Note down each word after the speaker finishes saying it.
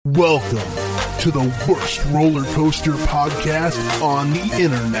Welcome to the worst roller coaster podcast on the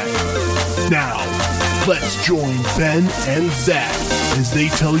internet. Now, let's join Ben and Zach as they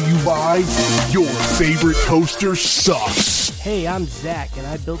tell you why your favorite coaster sucks. Hey, I'm Zach, and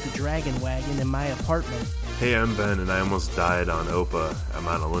I built a dragon wagon in my apartment. Hey, I'm Ben, and I almost died on OPA at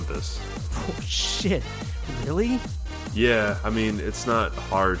Mount Olympus. Oh, shit. Really? Yeah, I mean, it's not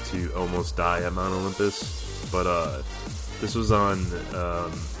hard to almost die at Mount Olympus, but this was on,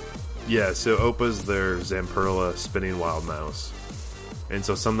 so OPA's their Zamperla spinning wild mouse. And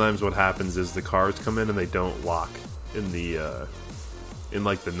so sometimes what happens is the cars come in and they don't lock in the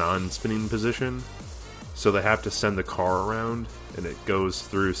non-spinning position. So they have to send the car around, and it goes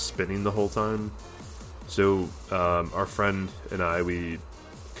through spinning the whole time. So our friend and I, we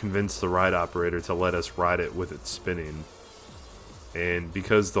convinced the ride operator to let us ride it with it spinning. And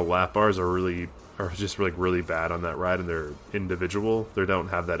because the lap bars are just really bad on that ride, and they're individual, they don't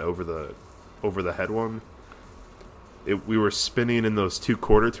have that over the head one. We were spinning in those 2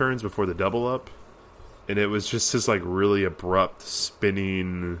 quarter turns before the double up, and it was just this like really abrupt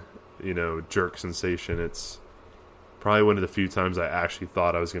spinning, jerk sensation. It's probably one of the few times I actually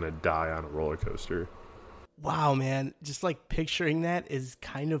thought I was going to die on a roller coaster. Wow, man. Just like picturing that is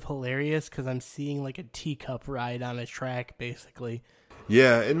kind of hilarious because I'm seeing like a teacup ride on a track, basically.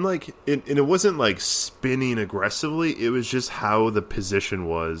 Yeah, and it wasn't like spinning aggressively. It was just how the position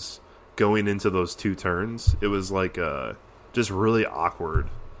was going into those 2 turns. It was like just really awkward.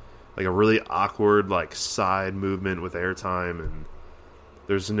 Like a really awkward like side movement with airtime, and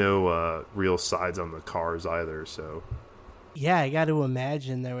there's no real sides on the cars either, so. Yeah, I got to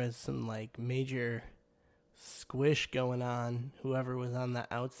imagine there was some like major squish going on, whoever was on the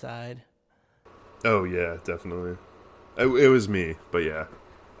outside. Oh, yeah, definitely. It was me, but yeah.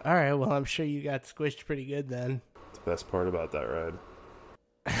 All right, well, I'm sure you got squished pretty good then. It's the best part about that ride.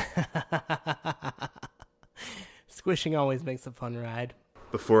 Squishing always makes a fun ride.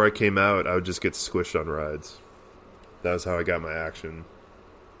 Before I came out, I would just get squished on rides. That was how I got my action.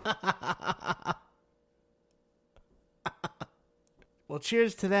 Well,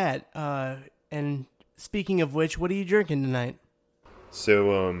 cheers to that. And speaking of which, what are you drinking tonight?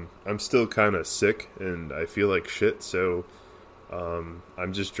 So, I'm still kind of sick, and I feel like shit, so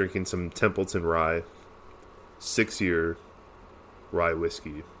I'm just drinking some Templeton Rye, 6-year rye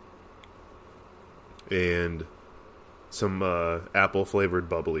whiskey, and some apple-flavored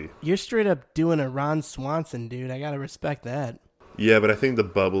bubbly. You're straight up doing a Ron Swanson, dude. I gotta respect that. Yeah, but I think the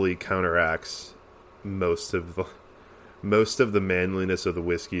bubbly counteracts most of the manliness of the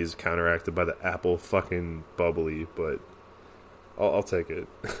whiskey is counteracted by the apple fucking bubbly, but I'll take it.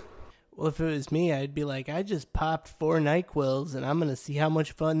 Well, if it was me, I'd be like, I just popped 4 NyQuils, and I'm going to see how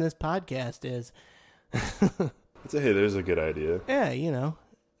much fun this podcast is. There's a good idea. Yeah,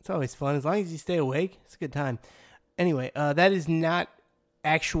 it's always fun. As long as you stay awake, it's a good time. Anyway, that is not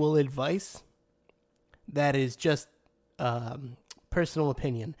actual advice. That is just personal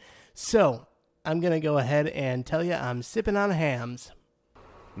opinion. So, I'm going to go ahead and tell you I'm sipping on Hamm's.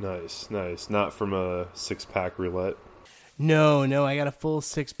 Nice. Not from a 6-pack roulette. No, I got a full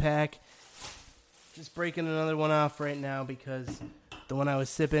 6-pack. Just breaking another one off right now because the one I was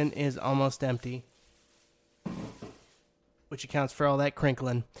sipping is almost empty, which accounts for all that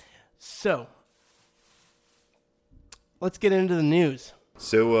crinkling. So, let's get into the news.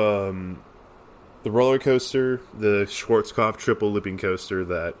 So, the roller coaster, the Schwarzkopf triple looping coaster,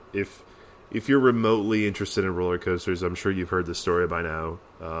 that if you're remotely interested in roller coasters, I'm sure you've heard the story by now.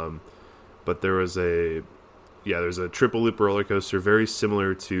 But there's a triple loop roller coaster very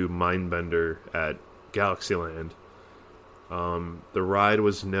similar to Mindbender at Galaxyland. The ride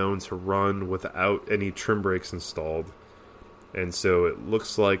was known to run without any trim brakes installed, and so it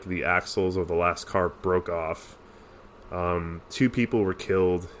looks like the axles of the last car broke off. 2 people were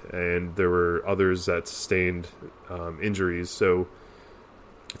killed, and there were others that sustained injuries, so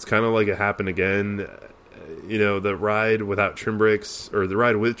it's kind of like it happened again. The ride without trim brakes, or the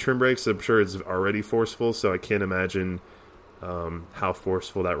ride with trim brakes, I'm sure it's already forceful, so I can't imagine how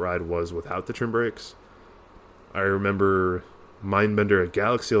forceful that ride was without the trim brakes. I remember Mindbender at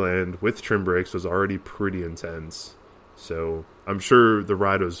Galaxyland with trim brakes was already pretty intense, so I'm sure the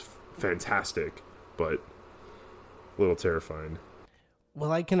ride was fantastic, but a little terrifying.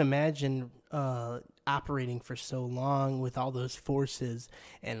 Well, I can imagine operating for so long with all those forces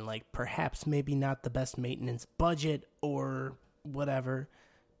and like perhaps maybe not the best maintenance budget or whatever.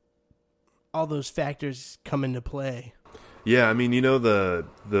 All those factors come into play. Yeah, I mean, the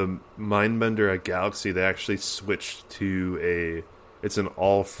Mindbender at Galaxy, they actually switched to it's an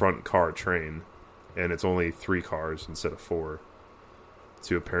all front car train, and it's only 3 cars instead of 4.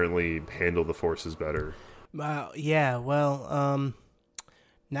 to apparently handle the forces better. Yeah, well,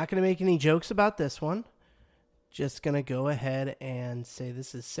 not going to make any jokes about this one. Just going to go ahead and say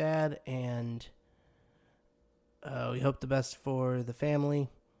this is sad, and we hope the best for the family.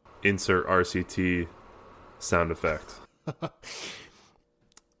 Insert RCT sound effect.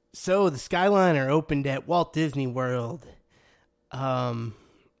 So, the Skyliner opened at Walt Disney World.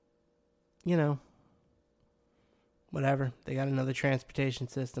 Whatever. They got another transportation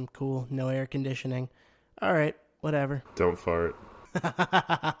system. Cool. No air conditioning. All right. Whatever. Don't fart.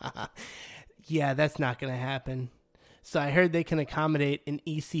 Yeah, that's not going to happen. So I heard they can accommodate an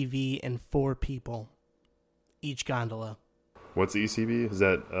ECV and 4 people, each gondola. What's ECV? Is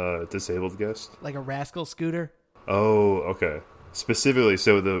that a disabled guest? Like a rascal scooter. Oh, okay. Specifically,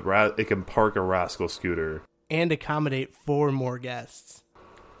 so it can park a rascal scooter. And accommodate 4 more guests.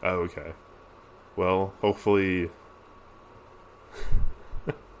 Oh, okay. Well, hopefully...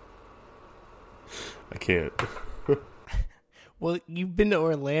 I can't. Well, you've been to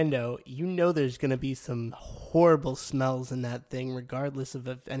Orlando. You know there's going to be some horrible smells in that thing, regardless of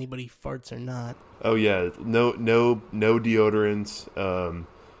if anybody farts or not. Oh yeah, no deodorant.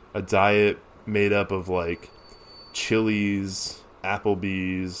 A diet made up of like Chili's,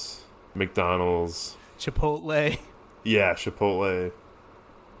 Applebee's, McDonald's, Chipotle. Yeah, Chipotle.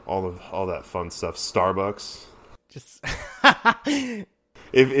 All that fun stuff. Starbucks. Just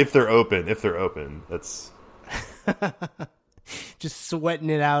if they're open, that's. Just sweating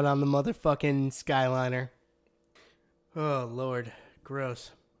it out on the motherfucking Skyliner. Oh, Lord.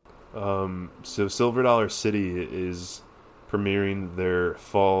 Gross. So Silver Dollar City is premiering their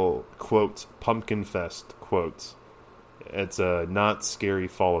fall, quote, Pumpkin Fest, quote. It's a not scary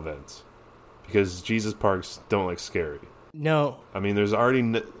fall event. Because Jesus parks don't like scary. No. I mean, there's already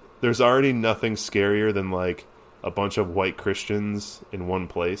nothing scarier than, like, a bunch of white Christians in one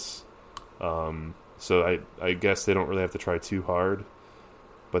place. So I guess they don't really have to try too hard.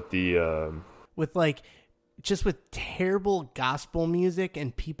 But with terrible gospel music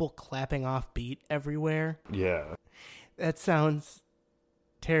and people clapping off beat everywhere. Yeah. That sounds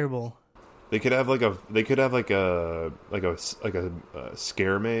terrible. They could have a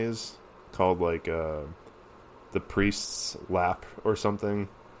scare maze called like the priest's lap or something.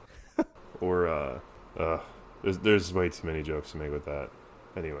 Or there's way too many jokes to make with that.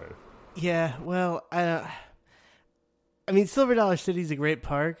 Anyway. Yeah, well, I mean, Silver Dollar City's a great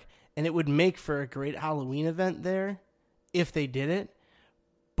park, and it would make for a great Halloween event there if they did it,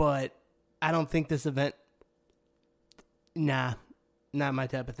 but I don't think this event, not my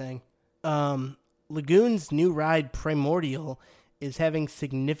type of thing. Lagoon's new ride, Primordial, is having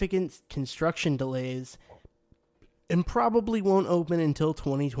significant construction delays and probably won't open until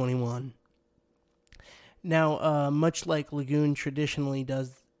 2021. Now, much like Lagoon traditionally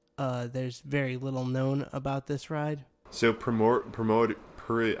does, there's very little known about this ride. So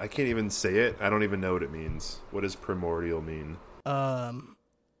I can't even say it. I don't even know what it means. What does primordial mean?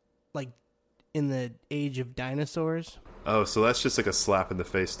 Like in the age of dinosaurs. Oh, so that's just like a slap in the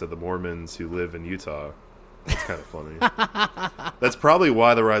face to the Mormons who live in Utah. That's kind of funny. That's probably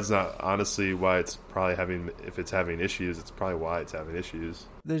why the ride's not, honestly, why it's probably if it's having issues, it's probably why it's having issues.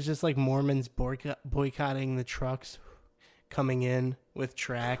 There's just like Mormons boycotting the trucks coming in with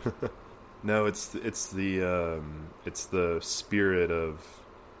track. No, it's the spirit of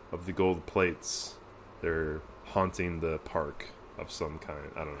the gold plates. They're haunting the park of some kind.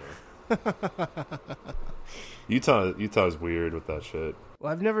 I don't know. Utah's weird with that shit.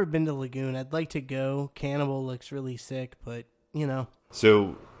 Well, I've never been to Lagoon. I'd like to go. Cannibal looks really sick, but you know.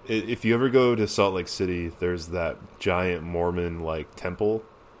 So if you ever go to Salt Lake City, there's that giant Mormon like temple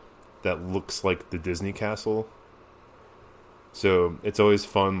that looks like the Disney castle. So it's always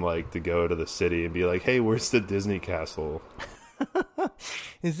fun, like, to go to the city and be like, hey, where's the Disney castle?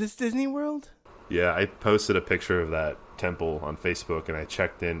 Is this Disney World? Yeah, I posted a picture of that temple on Facebook, and I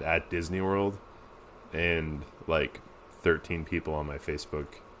checked in at Disney World, and, like, 13 people on my Facebook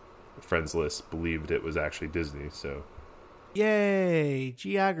friends list believed it was actually Disney, so. Yay,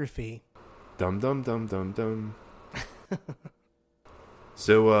 geography. Dum dum dum dum dum.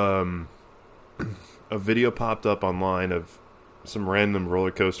 So, a video popped up online of some random roller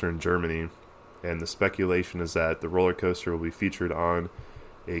coaster in Germany, and the speculation is that the roller coaster will be featured on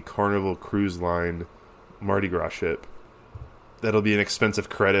a Carnival Cruise Line Mardi Gras ship. That'll be an expensive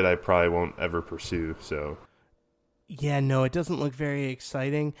credit I probably won't ever pursue, so. Yeah, no, it doesn't look very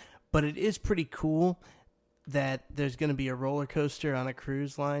exciting, but it is pretty cool that there's going to be a roller coaster on a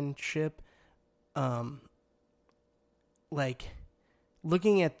cruise line ship. Like,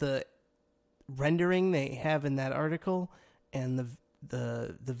 looking at the rendering they have in that article and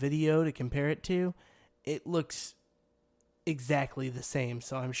the video to compare it to, it looks exactly the same.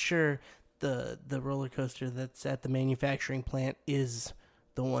 So I'm sure the roller coaster that's at the manufacturing plant is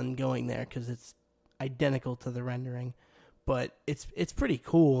the one going there because it's identical to the rendering. But it's pretty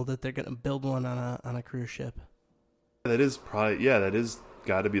cool that they're gonna build one on a cruise ship. That is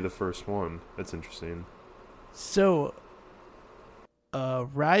got to be the first one. That's interesting. So,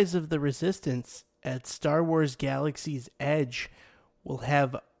 Rise of the Resistance at Star Wars Galaxy's Edge will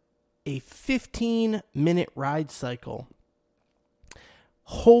have a 15-minute ride cycle.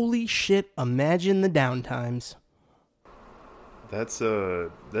 Holy shit, imagine the downtimes. That's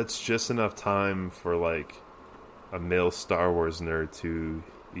just enough time for like a male Star Wars nerd to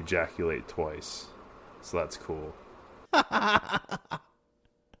ejaculate twice. So that's cool.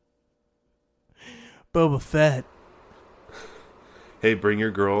 Boba Fett. Hey, bring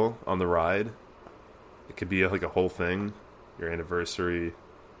your girl on the ride. It could be like a whole thing. Your anniversary,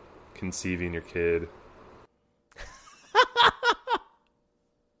 conceiving your kid.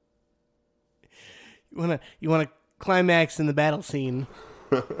 You wanna climax in the battle scene.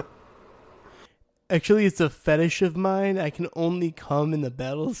 Actually, it's a fetish of mine. I can only come in the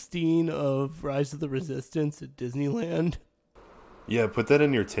battle scene of Rise of the Resistance at Disneyland. Yeah, put that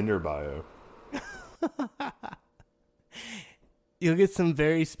in your Tinder bio. You'll get some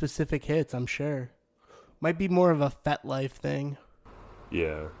very specific hits, I'm sure. Might be more of a FetLife thing.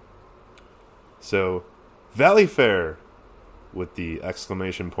 Yeah. So, Valley Fair, with the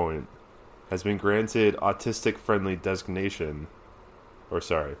exclamation point, has been granted autistic-friendly designation. Or,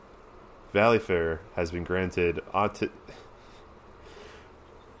 sorry. Valley Fair has been granted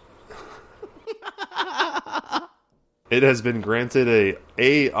It has been granted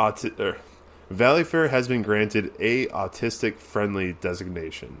Valley Fair has been granted a autistic-friendly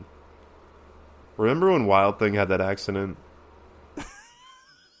designation. Remember when Wild Thing had that accident?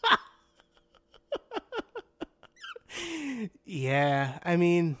 Yeah, I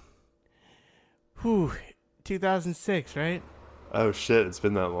mean, 2006, right? Oh shit, it's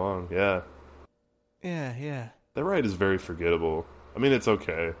been that long, yeah. Yeah. That ride is very forgettable. I mean, it's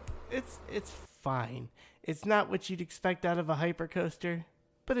okay. It's fine. It's not what you'd expect out of a hypercoaster,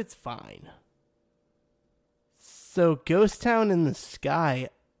 but it's fine. So, Ghost Town in the Sky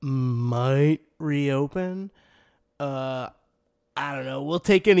might reopen. I don't know. We'll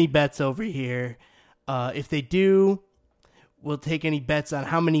take any bets over here. If they do, we'll take any bets on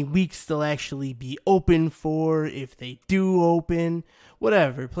how many weeks they'll actually be open for. If they do open,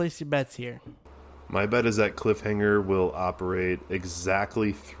 whatever. Place your bets here. My bet is that Cliffhanger will operate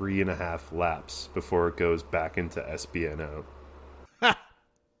exactly 3.5 laps before it goes back into SBNO.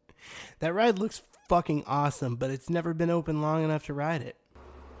 That ride looks fucking awesome, but it's never been open long enough to ride it.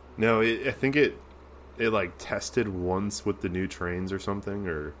 No, I think it like tested once with the new trains or something,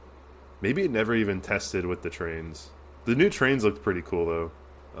 or maybe it never even tested with the trains. The new trains looked pretty cool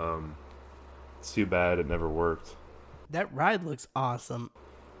though. It's too bad it never worked. That ride looks awesome.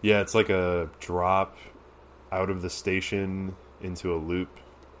 Yeah, it's like a drop out of the station into a loop.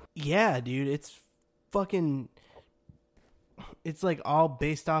 Yeah, dude, it's like all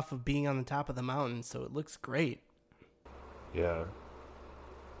based off of being on the top of the mountain, so it looks great. Yeah.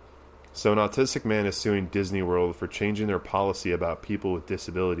 So an autistic man is suing Disney World for changing their policy about people with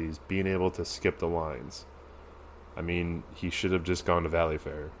disabilities being able to skip the lines. I mean, he should have just gone to Valley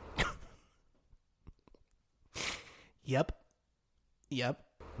Fair. Yep.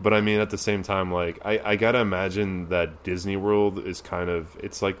 But I mean, at the same time, like, I gotta imagine that Disney World is kind of,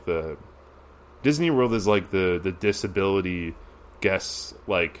 it's like Disney World is like the disability guests,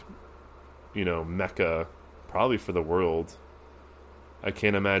 like, you know, mecca, probably for the world. I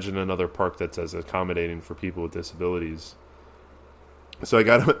can't imagine another park that's as accommodating for people with disabilities. So I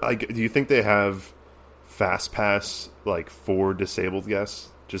gotta, like, do you think they have Fast Pass, like, for disabled guests?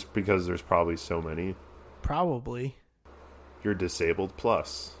 Just because there's probably so many? Probably. You're disabled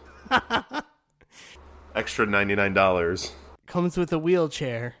plus. Extra $99. Comes with a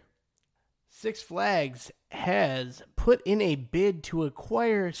wheelchair. Six Flags has put in a bid to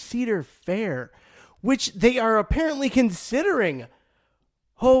acquire Cedar Fair, which they are apparently considering.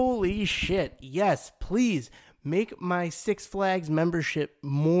 Holy shit. Yes, please make my Six Flags membership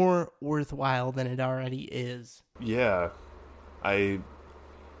more worthwhile than it already is. Yeah.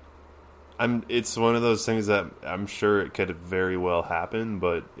 It's one of those things that I'm sure it could very well happen,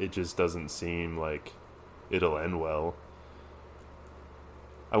 but it just doesn't seem like it'll end well.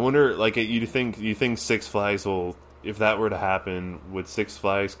 I wonder, like, you think Six Flags will, if that were to happen, would Six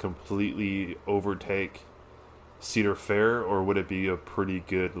Flags completely overtake Cedar Fair, or would it be a pretty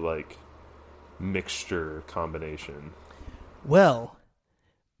good, like, mixture combination? Well,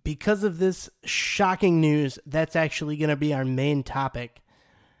 because of this shocking news, that's actually going to be our main topic.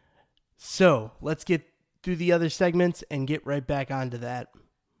 So let's get through the other segments and get right back onto that.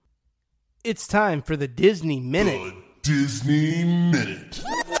 It's time for the Disney Minute. The Disney Minute.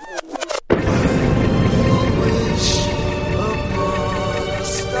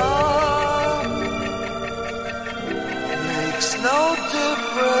 Makes no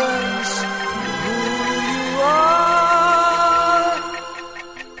difference who you are.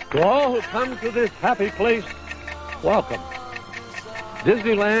 To all who come to this happy place, welcome.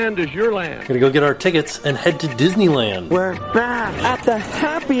 Disneyland is your land. Gonna go get our tickets and head to Disneyland. We're back at the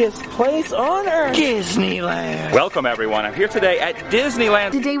happiest place on earth, Disneyland. Welcome, everyone. I'm here today at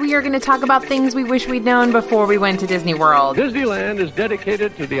Disneyland. Today we are going to talk about things we wish we'd known before we went to Disney World. Disneyland is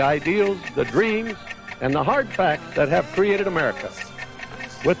dedicated to the ideals, the dreams, and the hard facts that have created America,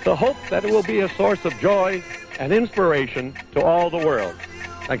 with the hope that it will be a source of joy and inspiration to all the world.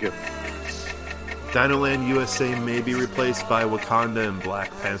 Thank you. Dinoland USA may be replaced by Wakanda and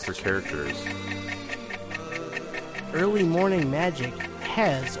Black Panther characters. Early morning magic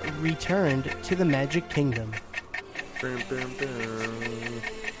has returned to the Magic Kingdom. The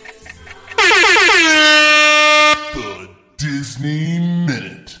Disney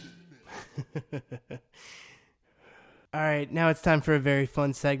Minute. All right, now it's time for a very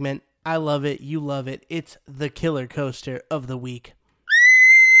fun segment. I love it. You love it. It's the Killer Coaster of the Week.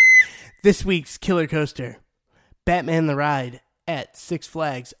 This week's Killer Coaster, Batman the Ride at Six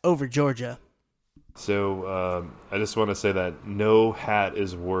Flags Over Georgia. So, I just want to say that no hat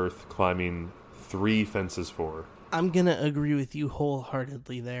is worth climbing 3 fences for. I'm going to agree with you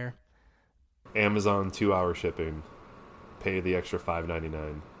wholeheartedly there. Amazon 2-hour shipping. Pay the extra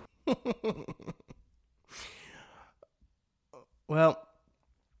 $5.99. Well,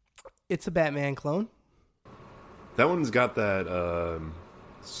 it's a Batman clone. That one's got that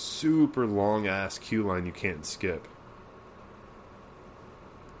super long ass queue line you can't skip.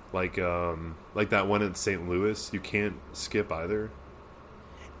 Like that one in St. Louis, you can't skip either.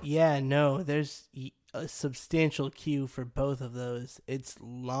 Yeah, no, there's a substantial queue for both of those. It's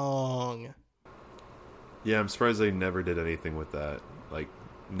long. Yeah, I'm surprised they never did anything with that. Like,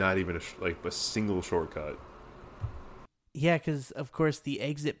 not even a single shortcut. Yeah, because, of course, the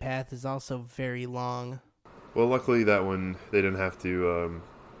exit path is also very long. Well, luckily that one, they didn't have to...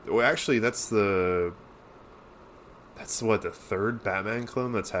 well, actually, that's the third Batman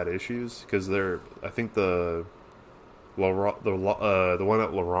clone that's had issues? Because I think the one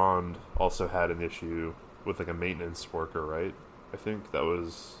at La Ronde also had an issue with, like, a maintenance worker, right? I think that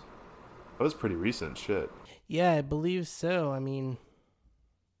was pretty recent shit. Yeah, I believe so. I mean,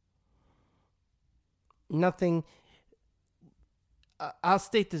 nothing... I'll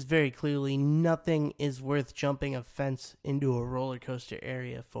state this very clearly. Nothing is worth jumping a fence into a roller coaster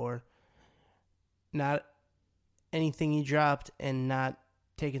area for. Not anything you dropped and not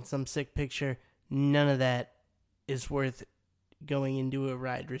taking some sick picture. None of that is worth going into a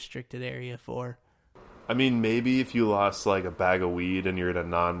ride restricted area for. I mean, maybe if you lost like a bag of weed and you're in a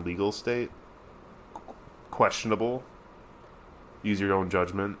non-legal state, questionable. Use your own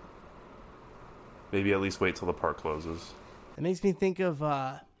judgment. Maybe at least wait till the park closes. It makes me think of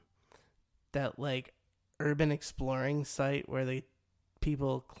that like urban exploring site where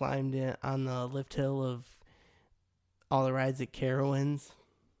people climbed in on the lift hill of all the rides at Carowinds.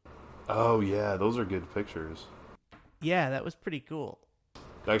 Oh yeah, those are good pictures. Yeah, that was pretty cool.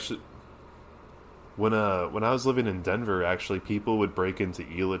 Actually, when I was living in Denver, actually people would break into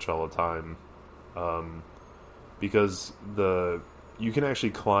Elitch all the time, because you can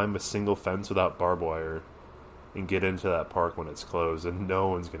actually climb a single fence without barbed wire and get into that park when it's closed, and no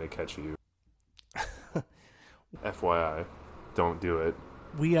one's going to catch you. FYI, don't do it.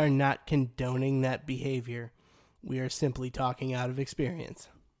 We are not condoning that behavior. We are simply talking out of experience.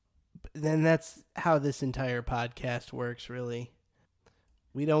 Then that's how this entire podcast works, really.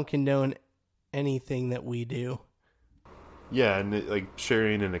 We don't condone anything that we do. Yeah, and like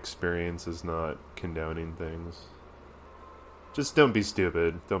sharing an experience is not condoning things. Just don't be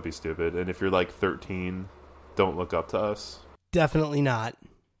stupid. Don't be stupid. And if you're like 13... don't look up to us. Definitely not.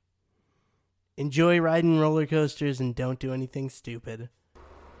 Enjoy riding roller coasters and don't do anything stupid.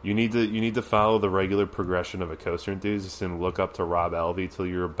 You need to follow the regular progression of a coaster enthusiast and look up to Rob Alvey till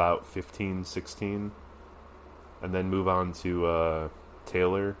you're about 15, 16. And then move on to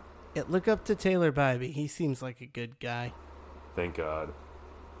Taylor. Yeah, look up to Taylor Bybee. He seems like a good guy. Thank God.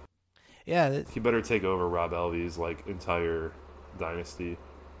 Yeah. He better take over Rob Alvey's like entire dynasty.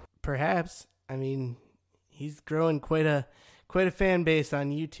 Perhaps. I mean... he's growing quite a fan base on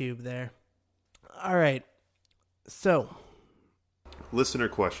YouTube there. All right. So, listener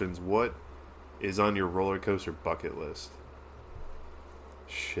questions. What is on your roller coaster bucket list?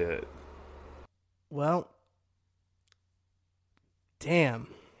 Shit. Well, damn.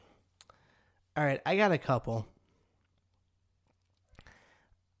 All right, I got a couple.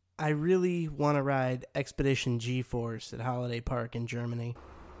 I really want to ride Expedition G-Force at Holiday Park in Germany.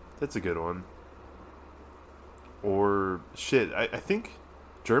 That's a good one. Or, shit, I think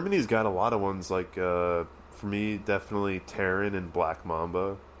Germany's got a lot of ones, like, for me, definitely Terran and Black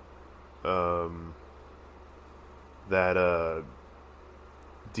Mamba. That,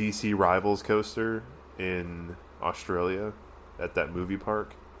 DC Rivals coaster in Australia at that movie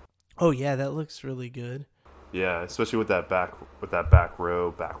park. Oh, yeah, that looks really good. Yeah, especially with that back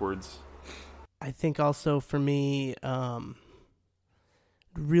row backwards. I think also for me,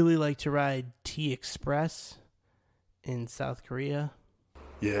 really like to ride T-Express in South Korea.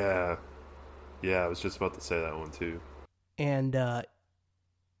 Yeah. Yeah, I was just about to say that one too. And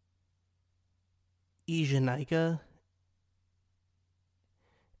Ijunaika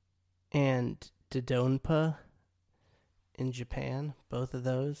and Dodonpa in Japan, both of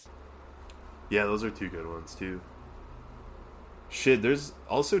those. Yeah, those are two good ones too. Shit, there's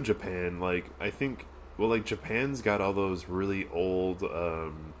also Japan, like, I think, well, like, Japan's got all those really old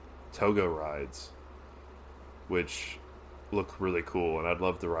Togo rides, which look really cool, and I'd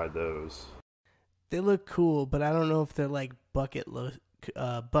love to ride those. They look cool, but I don't know if they're like bucket list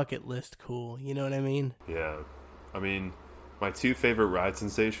cool, you know what I mean? Yeah. I mean, my two favorite ride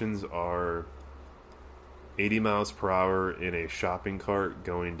sensations are 80 miles per hour in a shopping cart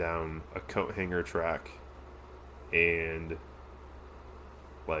going down a coat hanger track and,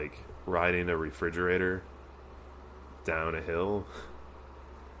 like, riding a refrigerator down a hill.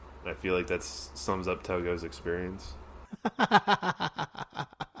 I feel like that sums up Togo's experience.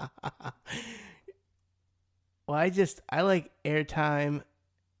 Well, I like airtime,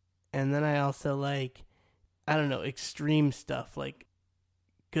 and then I also like, I don't know, extreme stuff, like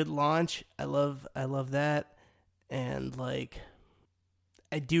Good Launch. I love that. And, like,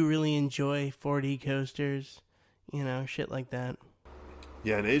 I do really enjoy 4D coasters, you know, shit like that.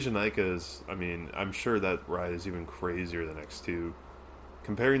 Yeah, and Asianika's, I mean, I'm sure that ride is even crazier than X2.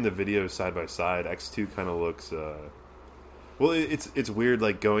 Comparing the videos side by side, X2 kind of looks, well, it's weird,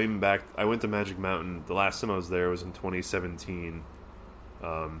 like, going back, I went to Magic Mountain, the last time I was there was in 2017,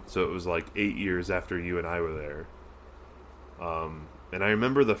 so it was like 8 years after you and I were there. And I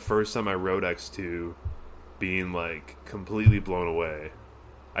remember the first time I rode X2 being, like, completely blown away.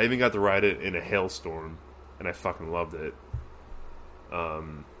 I even got to ride it in a hailstorm, and I fucking loved it.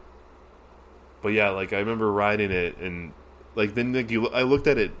 But yeah, like, I remember riding it, and, like, then, like, I looked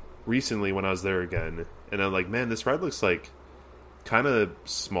at it recently when I was there again, and I'm like, man, this ride looks, like, kind of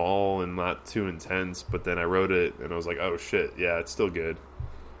small and not too intense, but then I rode it, and I was like, oh shit, yeah, it's still good.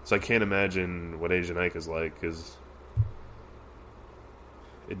 So I can't imagine what Asianika's like, because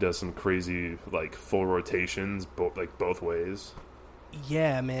it does some crazy, like, full rotations, both ways.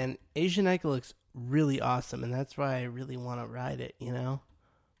 Yeah, man, Asianika looks really awesome, and that's why I really want to ride it, you know?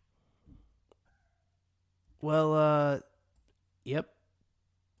 Well, yep.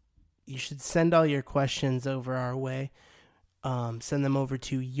 You should send all your questions over our way. Send them over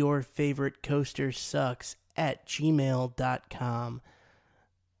to yourfavoritecoastersucks@gmail.com.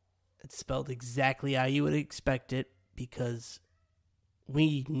 It's spelled exactly how you would expect it, because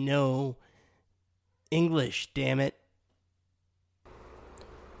we know English, damn it.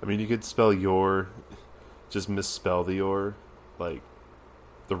 I mean, you could spell just misspell the your, like,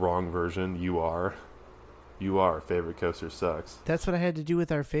 the wrong version, you are. Favorite Coaster Sucks. That's what I had to do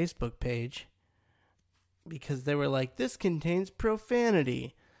with our Facebook page. Because they were like, this contains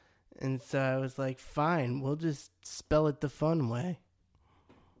profanity. And so I was like, fine, we'll just spell it the fun way.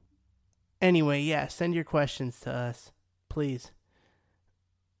 Anyway, yeah, send your questions to us, please.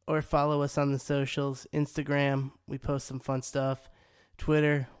 Or follow us on the socials. Instagram, we post some fun stuff.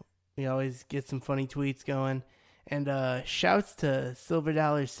 Twitter, we always get some funny tweets going. And shouts to Silver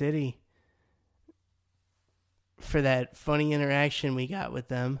Dollar City for that funny interaction we got with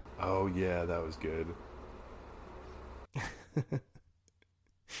them. Oh yeah, that was good.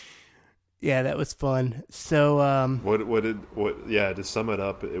 Yeah, that was fun. So to sum it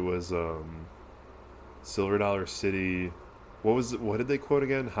up, it was Silver Dollar City. What did they quote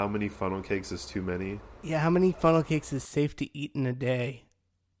again? How many funnel cakes is too many? Yeah, how many funnel cakes is safe to eat in a day?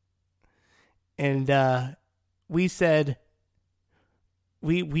 And we said,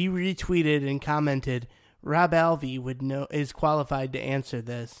 we retweeted and commented, Rob Alvey is qualified to answer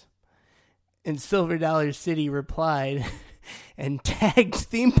this. And Silver Dollar City replied and tagged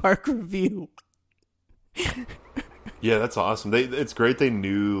Theme Park Review. Yeah, that's awesome. It's great they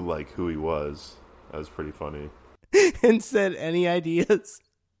knew like who he was. That was pretty funny. And said, any ideas?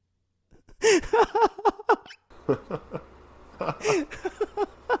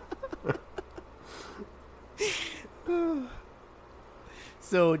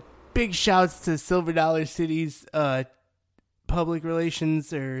 So big shouts to Silver Dollar City's public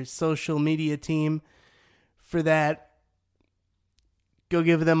relations or social media team for that. Go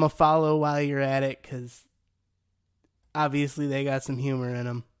give them a follow while you're at it, because obviously they got some humor in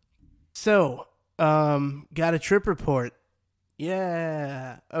them. So, got a trip report.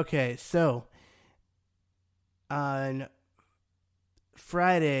 Yeah. Okay, so on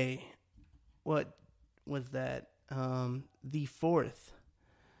Friday, what was that? The 4th.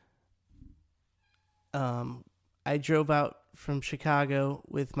 I drove out from Chicago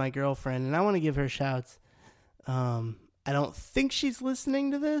with my girlfriend, and I want to give her shouts. I don't think she's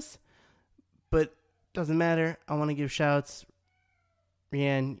listening to this, but doesn't matter. I want to give shouts.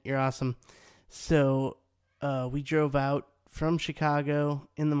 Rianne, you're awesome. So, we drove out from Chicago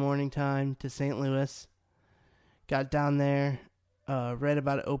in the morning time to St. Louis. Got down there right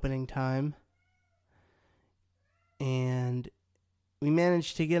about opening time. And we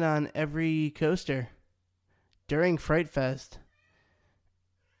managed to get on every coaster during Fright Fest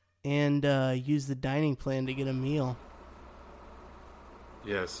and use the dining plan to get a meal.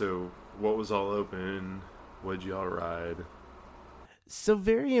 Yeah, so what was all open? What'd y'all ride? So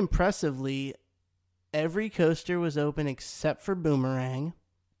very impressively, every coaster was open except for Boomerang.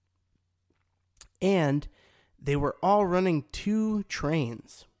 And they were all running 2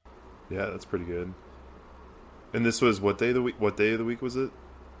 trains. Yeah, that's pretty good. And this was what day of the week? What day of the week was it?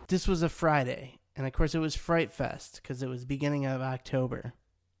 This was a Friday. And of course it was Fright Fest because it was beginning of October.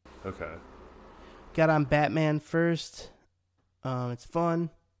 Okay. Got on Batman first. It's fun,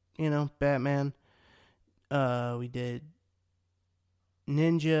 Batman. We did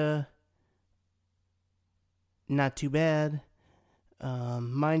Ninja. Not too bad.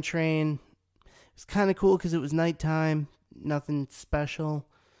 Mine Train. It was kind of cool because it was nighttime. Nothing special.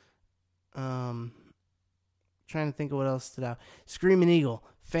 Trying to think of what else stood out. Screaming Eagle.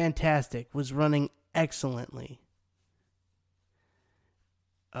 Fantastic. Was running excellently.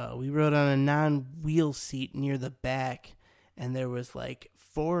 We rode on a non-wheel seat near the back, and there was like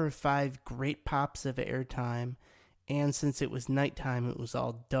 4 or 5 great pops of airtime. And since it was nighttime, it was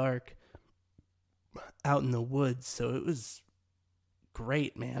all dark out in the woods, so it was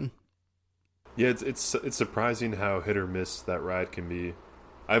great, man. Yeah, it's surprising how hit or miss that ride can be.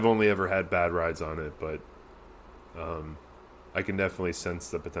 I've only ever had bad rides on it, but I can definitely sense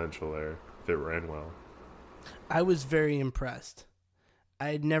the potential there if it ran well. I was very impressed. I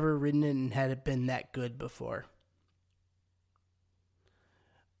had never ridden it and had it been that good before.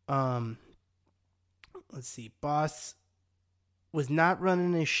 Let's see. Boss was not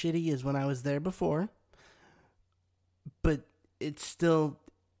running as shitty as when I was there before, but it's still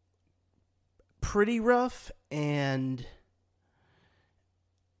pretty rough and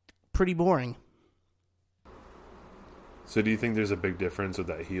pretty boring. So do you think there's a big difference with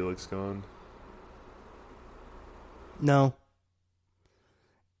that Helix going? No.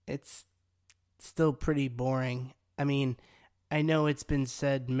 It's still pretty boring. I mean, I know it's been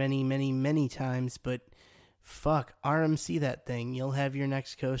said many, many, many times, but fuck, RMC that thing. You'll have your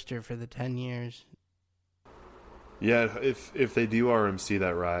next coaster for the 10 years. Yeah, if they do RMC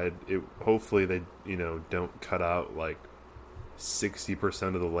that ride, hopefully they, don't cut out like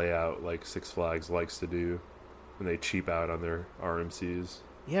 60% of the layout like Six Flags likes to do when they cheap out on their RMCs.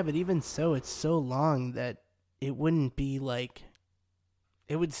 Yeah, but even so, it's so long that it wouldn't be like...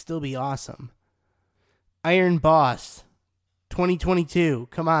 It would still be awesome. Iron Boss 2022.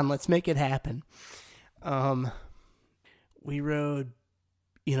 Come on, let's make it happen. We rode,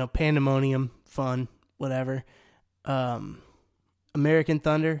 Pandemonium, fun, whatever. American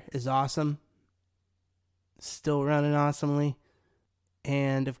Thunder is awesome. Still running awesomely.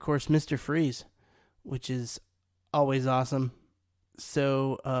 And, of course, Mr. Freeze, which is always awesome.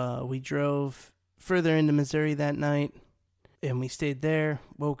 So we drove further into Missouri that night. And we stayed there,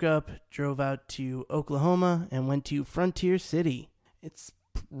 woke up, drove out to Oklahoma, and went to Frontier City. It's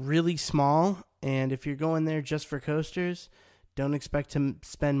really small, and if you're going there just for coasters, don't expect to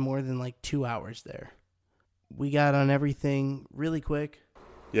spend more than like 2 hours there. We got on everything really quick.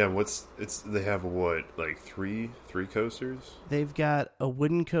 Yeah, they have what, like three coasters? They've got a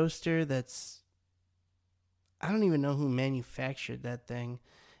wooden coaster that's... I don't even know who manufactured that thing.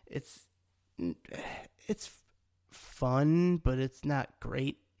 It's fun, but it's not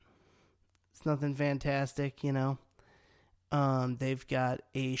great. It's nothing fantastic, They've got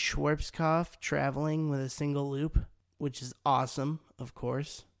a Schwarzkopf traveling with a single loop, which is awesome, of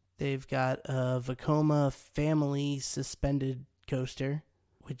course. They've got a Vekoma family suspended coaster,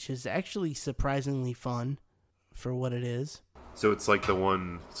 which is actually surprisingly fun for what it is. So it's like the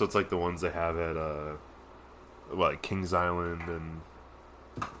ones they have at like Kings Island, and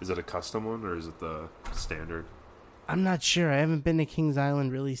is it a custom one or is it the standard? I'm not sure. I haven't been to Kings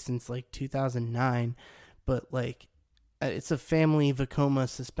Island really since like 2009, but like it's a family Vekoma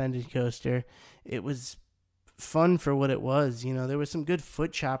suspended coaster. It was fun for what it was. You know, there were some good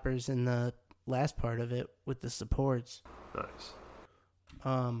foot choppers in the last part of it with the supports. Nice.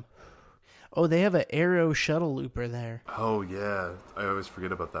 Oh, they have an Aero shuttle looper there. Oh yeah, I always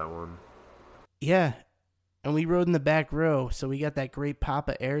forget about that one. Yeah, and we rode in the back row, so we got that great pop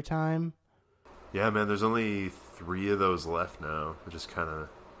of airtime. Yeah, man, there's only 3 of those left now. It just kind of,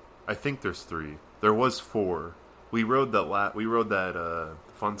 I think there's 3. There was 4. We rode that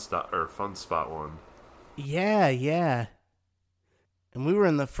fun spot one. Yeah. And we were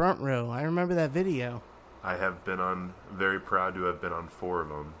in the front row. I remember that video. I have very proud to have been on 4 of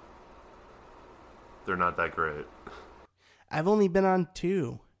them. They're not that great. I've only been on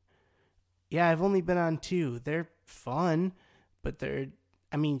 2. Yeah, I've only been on 2. They're fun, but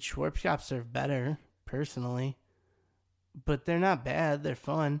Schwarzkopfs are better, personally. But they're not bad. They're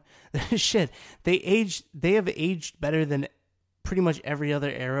fun. Shit, they have aged better than pretty much every other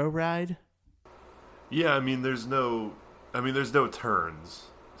Aero ride. Yeah, there's no turns.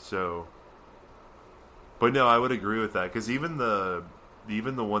 So, but no, I would agree with that, because even the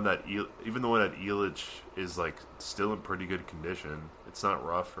one at Elitch is like still in pretty good condition. It's not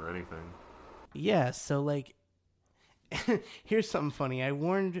rough or anything. Yeah, so like here's something funny. I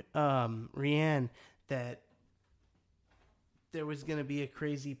warned Rianne that there was going to be a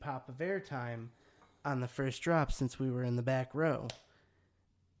crazy pop of airtime on the first drop since we were in the back row.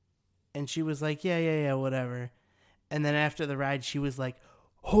 And she was like, yeah, whatever. And then after the ride, she was like,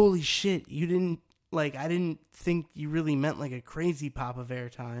 holy shit, I didn't think you really meant like a crazy pop of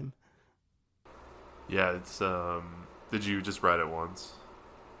airtime. Yeah, it's, did you just ride it once?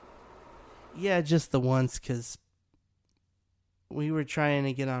 Yeah, just the once, because we were trying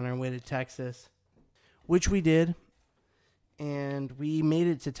to get on our way to Texas, which we did. And we made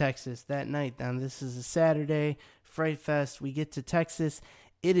it to Texas that night. Now, this is a Saturday, Fright Fest. We get to Texas.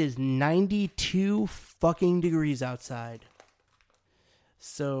 It is 92 fucking degrees outside.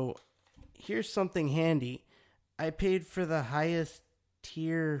 So, here's something handy. I paid for the highest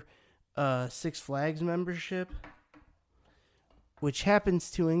tier Six Flags membership, which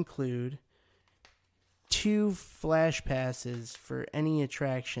happens to include 2 flash passes for any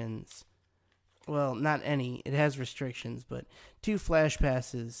attractions. Well, not any. It has restrictions, but 2 flash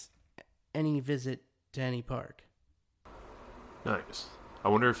passes any visit to any park. Nice. I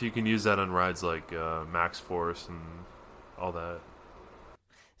wonder if you can use that on rides like Max Force and all that.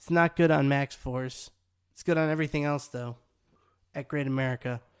 It's not good on Max Force. It's good on everything else, though, at Great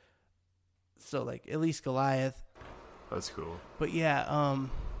America. So, like, at least Goliath. That's cool. But, yeah,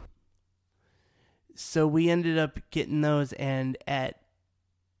 so we ended up getting those, and at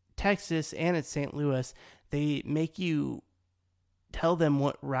Texas and at St. Louis, they make you tell them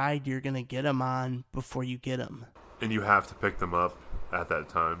what ride you're going to get them on before you get them. And you have to pick them up at that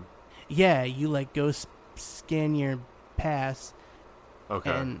time? Yeah, you, like, go scan your pass. Okay.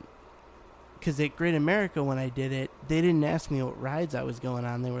 And because at Great America, when I did it, they didn't ask me what rides I was going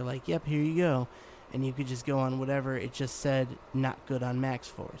on. They were like, yep, here you go. And you could just go on whatever. It just said not good on Max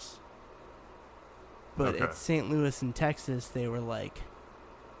Force. But okay. At St. Louis and Texas, they were like,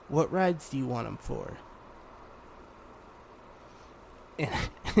 what rides do you want them for?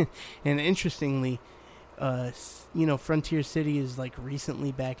 And interestingly, Frontier City is like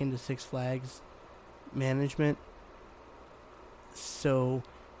recently back into Six Flags management. So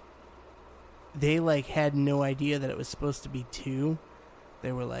they like had no idea that it was supposed to be 2.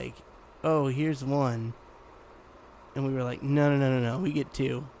 They were like, oh, here's 1. And we were like, no, we get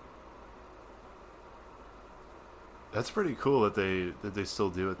 2. That's pretty cool that they still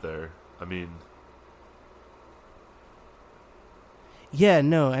do it there. Yeah,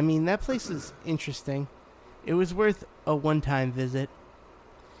 no, that place is interesting. It was worth a one-time visit.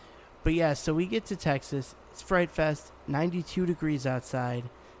 But yeah, so we get to Texas. It's Fright Fest, 92 degrees outside,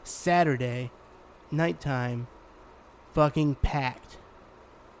 Saturday, nighttime, fucking packed.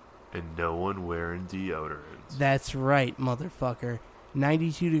 And no one wearing deodorant. That's right, motherfucker.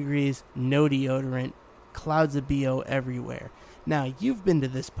 92 degrees, no deodorant, clouds of BO everywhere. Now, you've been to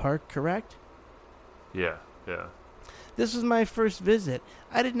this park, correct? Yeah. This was my first visit.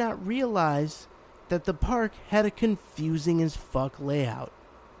 I did not realize that the park had a confusing as fuck layout.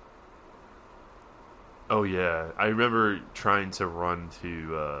 Oh yeah, I remember trying to run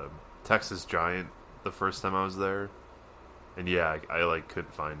to Texas Giant the first time I was there, and yeah, I like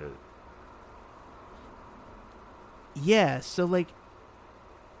couldn't find it. Yeah, so like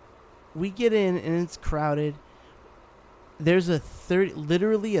we get in and it's crowded. There's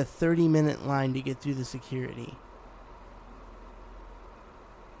literally a 30-minute line to get through the security.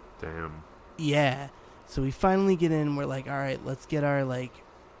 Damn. Yeah. So we finally get in. We're like, all right, let's get our like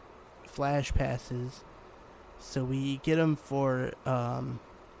flash passes. So we get them for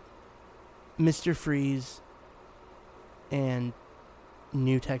Mr. Freeze and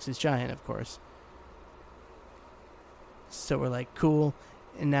New Texas Giant, of course. So we're like, cool.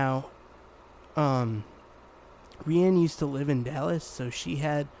 And now, Rianne used to live in Dallas, so she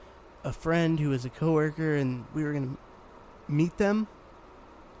had a friend who was a coworker, and we were gonna meet them.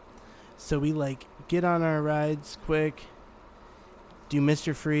 So we like get on our rides quick, do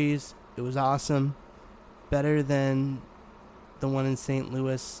Mr. Freeze. It was awesome, better than the one in St.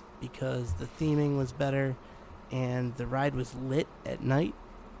 Louis because the theming was better, and the ride was lit at night,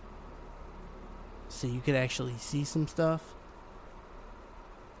 so you could actually see some stuff.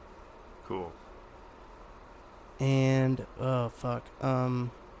 Cool. And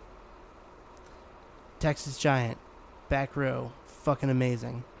Texas Giant, back row, fucking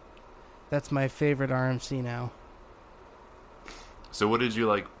amazing. That's my favorite RMC now. So what did you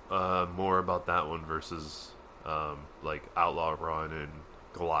like more about that one versus like Outlaw Run and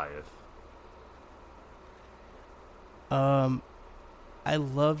Goliath? I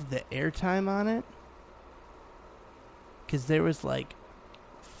loved the airtime on it because there was like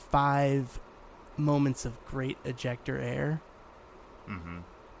 5 moments of great ejector air. Mm-hmm.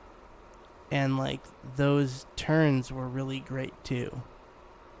 And like those turns were really great too.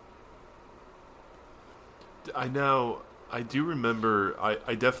 I know. I do remember. I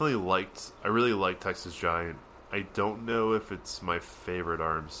really liked Texas Giant. I don't know if it's my favorite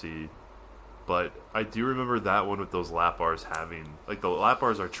RMC, but I do remember that one with those lap bars having like the lap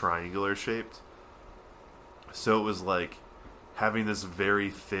bars are triangular shaped, so it was like having this very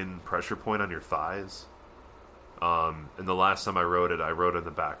thin pressure point on your thighs. And the last time I rode in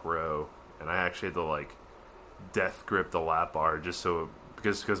the back row, and I actually had to like death grip the lap bar just so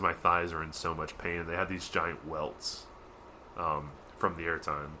because my thighs are in so much pain, and they had these giant welts from the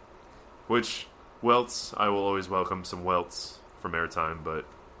airtime. Which welts, I will always welcome some welts from airtime, but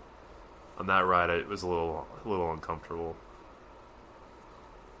on that ride it was a little uncomfortable.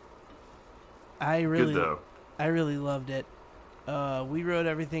 Good though. I really loved it. We rode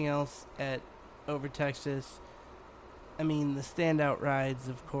everything else at Over Texas. I mean, the standout rides,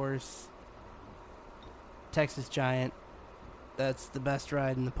 of course. Texas Giant. That's the best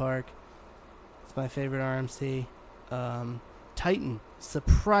ride in the park. It's my favorite RMC. Titan,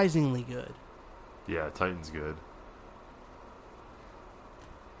 surprisingly good. Yeah, Titan's good.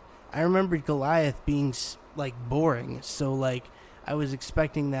 I remembered Goliath being like boring, so like I was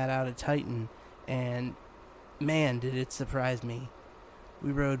expecting that out of Titan, and man, did it surprise me.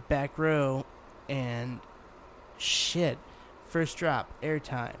 We rode back row, and shit, first drop,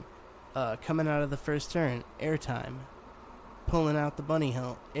 airtime. Coming out of the first turn, airtime. Pulling out the bunny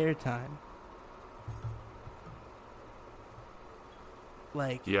hill, airtime.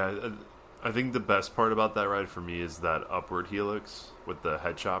 Like, yeah, I think the best part about that ride for me is that upward helix with the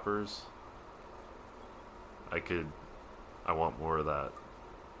head choppers. I want more of that.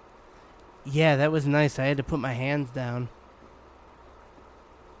 Yeah, that was nice. I had to put my hands down.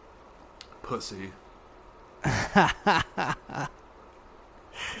 Pussy.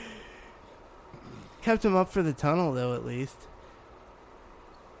 Kept him up for the tunnel, though, at least.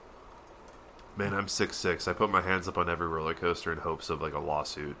 Man, I'm 6'6". I put my hands up on every roller coaster in hopes of like a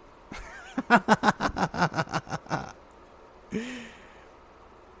lawsuit.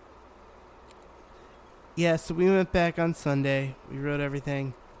 Yeah, so we went back on Sunday. We rode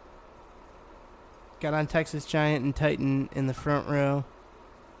everything. Got on Texas Giant and Titan in the front row.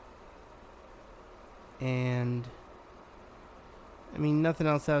 And I mean, nothing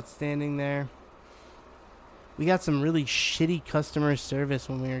else outstanding there. We got some really shitty customer service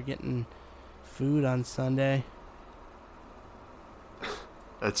when we were getting food on Sunday.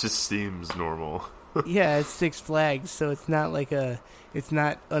 That just seems normal. Yeah, it's Six Flags, so it's not like it's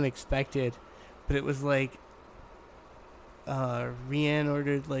not unexpected. But it was like, Rianne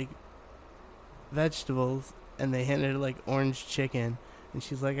ordered like vegetables, and they handed her like orange chicken, and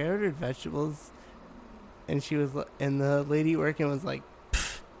she's like, I ordered vegetables, and the lady working was like,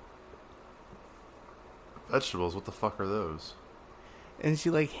 pfft. Vegetables? What the fuck are those? And she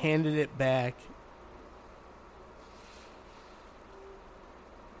like handed it back.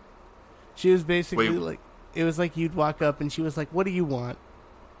 She was basically Wait. like, it was like you'd walk up and she was like, "What do you want?"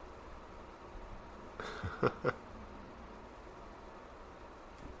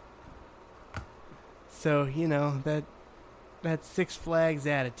 So, you know, that Six Flags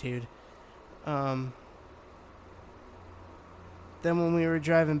attitude. Then when we were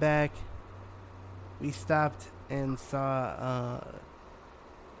driving back, we stopped and saw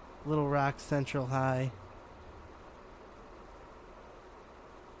Little Rock Central High,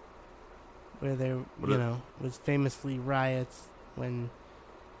 where there, was famously riots when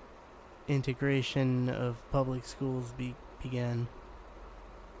integration of public schools began.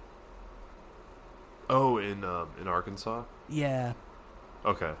 Oh, in Arkansas? Yeah.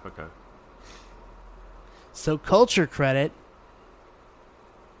 Okay. So culture credit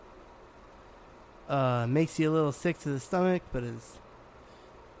makes you a little sick to the stomach, but is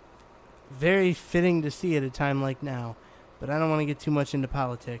very fitting to see at a time like now. But I don't want to get too much into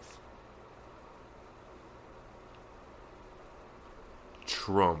politics.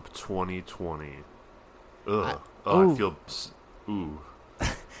 Trump 2020. Ugh. I I feel... Ooh.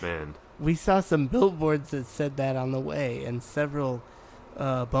 Man. We saw some billboards that said that on the way, and several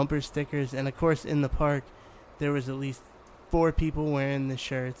bumper stickers. And, of course, in the park, there was at least 4 people wearing the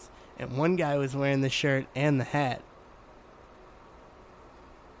shirts, and one guy was wearing the shirt and the hat.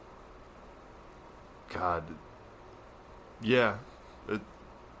 God. Yeah.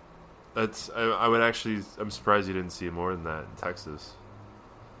 I would actually... I'm surprised you didn't see more than that in Texas.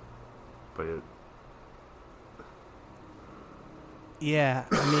 But Yeah,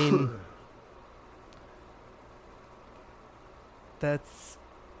 I mean... That's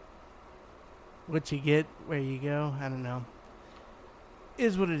what you get where you go. I don't know.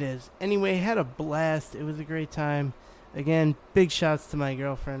 Is what it is. Anyway, had a blast. It was a great time. Again, big shouts to my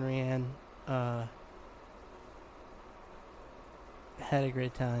girlfriend, Rianne. Had a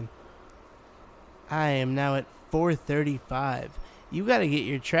great time. I am now at 435. You got to get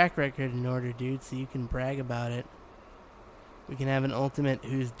your track record in order, dude, so you can brag about it. We can have an ultimate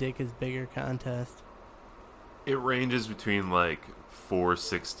whose dick is bigger contest. it ranges between like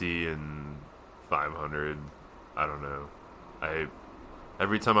 460 and 500. I don't know.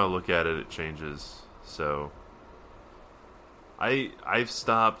 Every time I look at it, it changes. So I've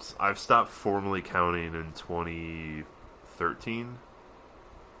stopped formally counting in 2013.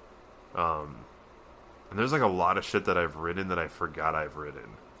 And there's like a lot of shit that I've written that I forgot I've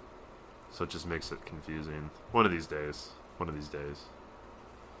written. So it just makes it confusing. One of these days.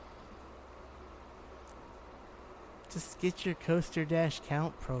 Just get your Coaster Dash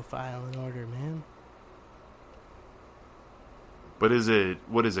Count profile in order, man. But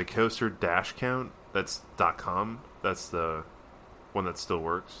what is it, Coaster Dash Count? That's .com? That's the one that still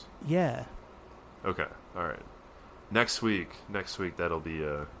works? Yeah. Okay, alright. Next week, that'll be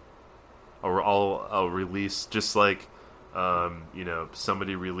I'll release, just like,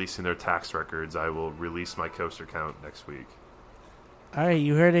 somebody releasing their tax records, I will release my coaster count next week. Alright,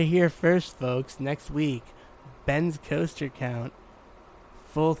 you heard it here first, folks. Next week, Ben's coaster count.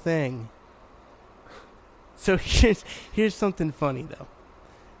 Full thing. So here's something funny, though.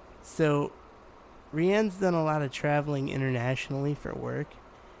 So, Rianne's done a lot of traveling internationally for work,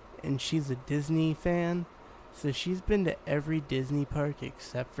 and she's a Disney fan, so she's been to every Disney park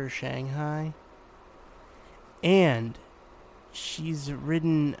except for Shanghai. And she's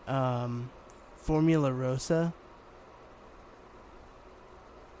ridden Formula Rosa.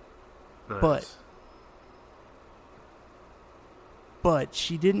 Nice. But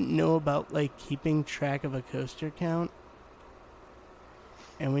she didn't know about, like, keeping track of a coaster count.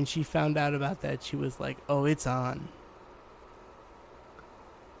 And when she found out about that, she was like, oh, it's on.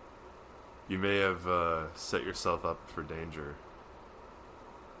 You may have set yourself up for danger.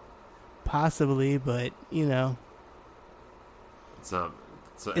 Possibly, but, It's not...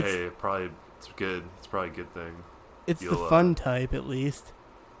 It's good. It's probably a good thing. It's the fun type, at least.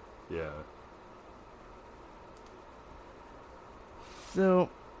 Yeah. So,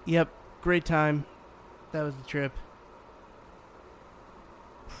 yep, great time. That was the trip.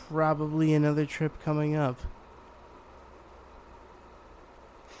 Probably another trip coming up.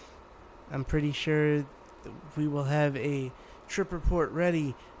 I'm pretty sure we will have a trip report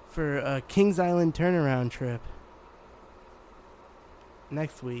ready for a Kings Island turnaround trip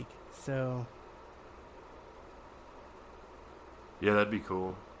next week. So, Yeah, that'd be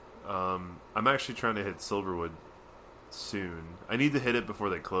cool. I'm actually trying to hit Silverwood soon. I need to hit it before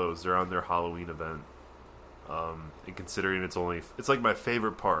they close. They're on their Halloween event. And considering it's like my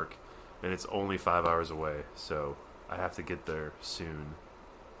favorite park, and it's only 5 hours away, so I have to get there soon.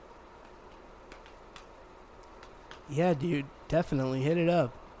 yeah, dude, definitely hit it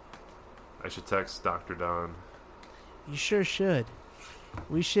up. I should text Dr. Don. You sure should.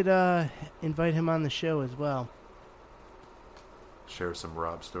 We should invite him on the show as well. Share some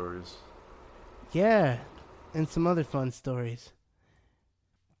Rob stories. Yeah, and some other fun stories.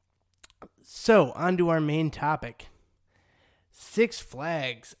 So, on to our main topic. Six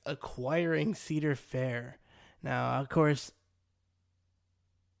Flags acquiring Cedar Fair. Now, of course,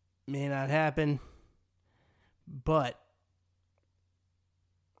 may not happen, but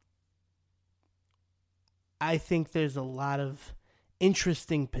I think there's a lot of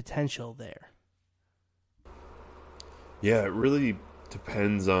interesting potential there. Yeah, it really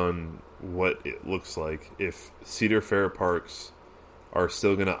depends on what it looks like. If Cedar Fair parks are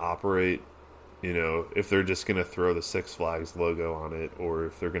still going to operate, you know, if they're just going to throw the Six Flags logo on it, or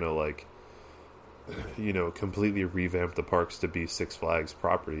if they're going to, like, you know, completely revamp the parks to be Six Flags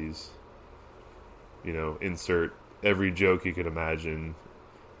properties. You know, insert every joke you can imagine.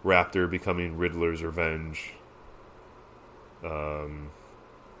 Raptor becoming Riddler's Revenge.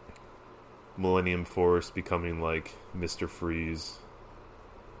 Millennium Force becoming like Mr. Freeze.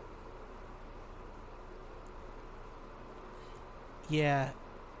 Yeah,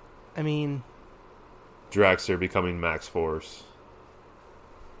 I mean, Dragster becoming Max Force.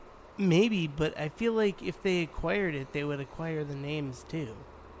 maybe, but I feel like if they acquired it, they would acquire the names too.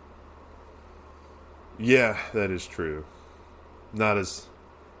 Yeah, that is true. Not as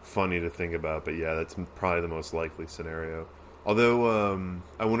funny to think about, but yeah, that's probably the most likely scenario. Although,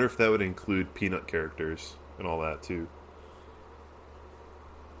 I wonder if that would include Peanut characters and all that too.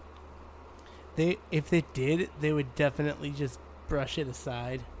 If they did, they would definitely just brush it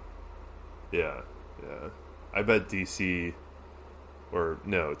aside. Yeah. I bet DC, or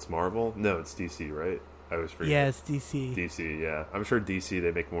no, it's Marvel? No, it's DC, right? I always forget. Yeah, it's DC. DC, yeah. I'm sure DC,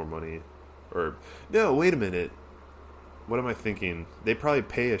 they make more money. Or, no, wait a minute. What am I thinking? They probably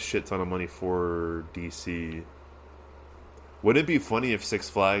pay a shit ton of money for DC. Wouldn't it be funny if Six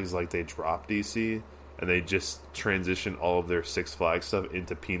Flags, like, they drop DC and they just transition all of their Six Flags stuff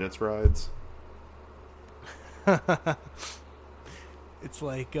into Peanuts rides? It's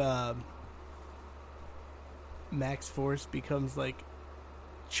like Max Force becomes like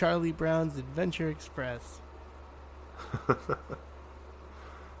Charlie Brown's Adventure Express.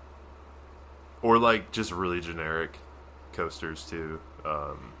 Or, like, just really generic coasters, too.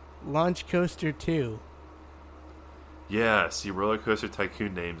 Launch Coaster 2. Yeah, see, Roller Coaster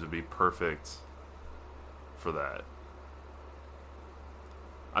Tycoon names would be perfect for that.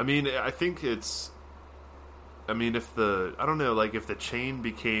 I mean, I think it's... I mean, if the... I don't know, like, if the chain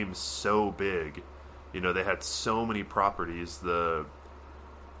became so big, you know, they had so many properties, I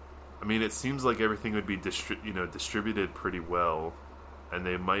mean, it seems like everything would be distributed pretty well, and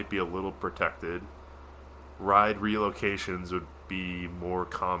they might be a little protected. Ride relocations would be more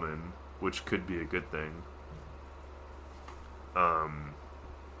common, which could be a good thing.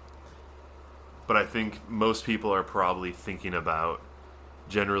 But I think most people are probably thinking about,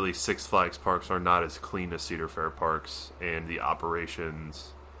 generally Six Flags parks are not as clean as Cedar Fair parks, and the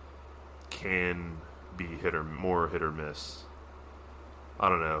operations can be more hit or miss. I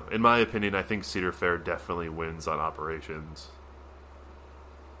don't know. In my opinion, I think Cedar Fair definitely wins on operations.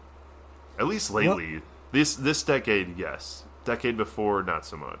 At least lately. Well, this decade, yes. Decade before, not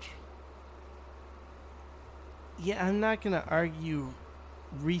so much. Yeah, I'm not going to argue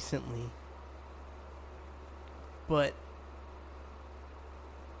recently, but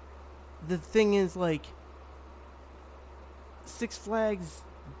the thing is, like, Six Flags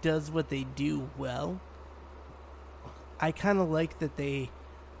does what they do well. I kind of like that they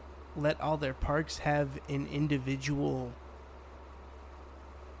let all their parks have an individual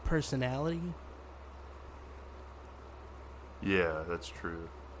personality. Yeah, that's true.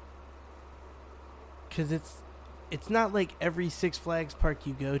 Because it's not like every Six Flags park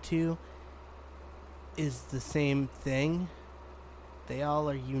you go to is the same thing. They all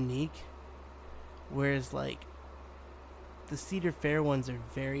are unique. Whereas, like, the Cedar Fair ones are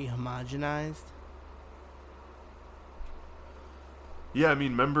very homogenized. Yeah, I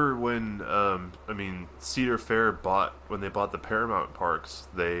mean, remember when, Cedar Fair when they bought the Paramount parks,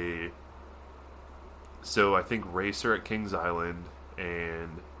 so I think Racer at Kings Island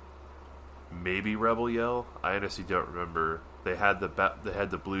and maybe Rebel Yell, I honestly don't remember. They had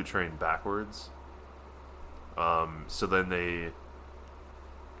the Blue Train backwards. So then they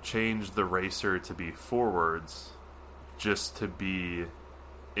changed the Racer to be forwards, just to be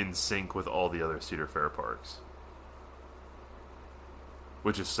in sync with all the other Cedar Fair parks.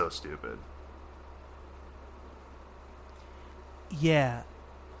 Which is so stupid. Yeah.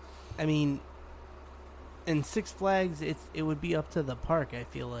 I mean, in Six Flags, it would be up to the park, I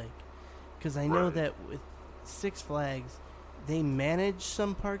feel like. Because I know Right. that with Six Flags, they manage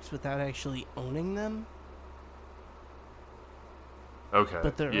some parks without actually owning them, Okay.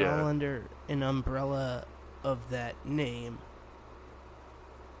 but they're yeah. all under an umbrella of that name.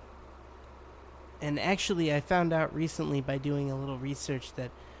 And actually, I found out recently by doing a little research that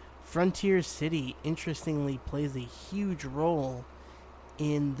Frontier City, interestingly, plays a huge role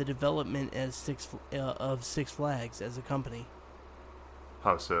in the development of Six Flags as a company.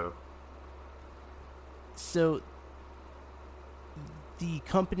 How so? So, the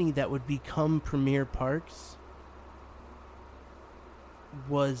company that would become Premier Parks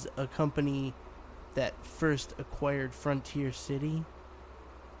was a company that first acquired Frontier City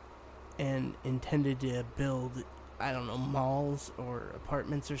and intended to build, I don't know, malls or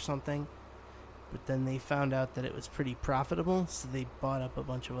apartments or something. But then they found out that it was pretty profitable, so they bought up a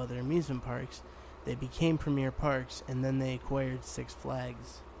bunch of other amusement parks. They became Premier Parks, and then they acquired Six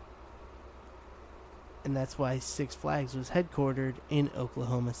Flags. And that's why Six Flags was headquartered in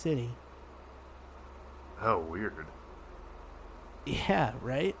Oklahoma City. How weird. Yeah,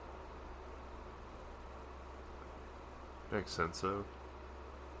 right? Makes sense, though.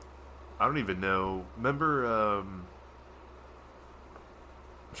 I don't even know. Remember, I'm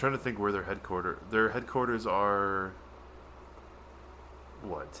trying to think where their headquarters are.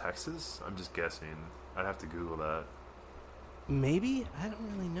 What, Texas? I'm just guessing. I'd have to Google that. Maybe? I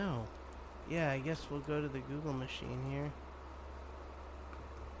don't really know. Yeah, I guess we'll go to the Google machine here.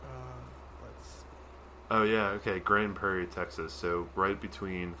 Let's see. Oh, yeah, okay. Grand Prairie, Texas. So right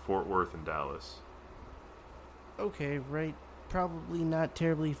between Fort Worth and Dallas. Okay, right. Probably not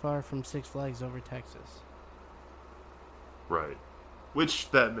terribly far from Six Flags Over Texas. Right.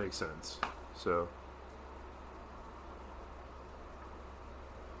 Which, that makes sense. So,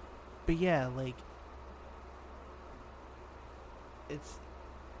 But yeah, like, it's...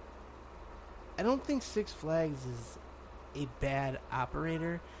 I don't think Six Flags is a bad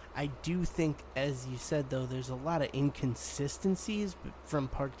operator. I do think, as you said, though, there's a lot of inconsistencies from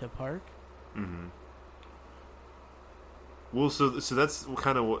park to park. mm-hmm. Well, so that's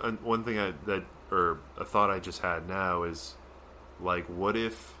kind of one thing or a thought I just had now is, like, what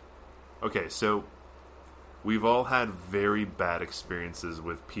if... Okay, so we've all had very bad experiences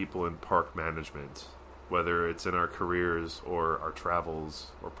with people in park management, whether it's in our careers or our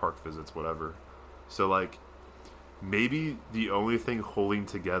travels or park visits, whatever. So, like, maybe the only thing holding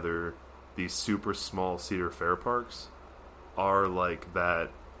together these super small Cedar Fair parks are, like, that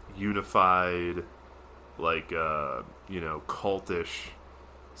unified, like, cultish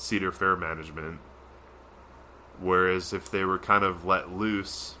Cedar Fair management. Whereas if they were kind of let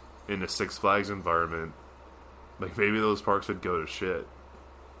loose in a Six Flags environment, like, maybe those parks would go to shit.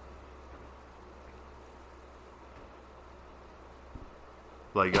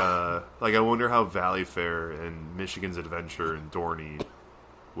 Like I wonder how Valley Fair and Michigan's Adventure and Dorney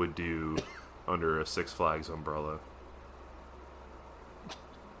would do under a Six Flags umbrella.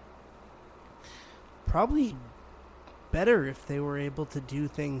 Probably better if they were able to do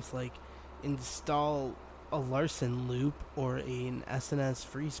things like install a Larson loop or an SNS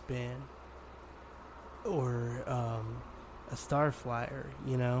free span or a Star Flyer,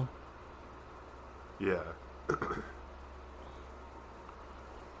 you know? Yeah.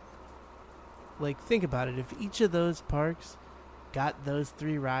 Like, think about it. If each of those parks got those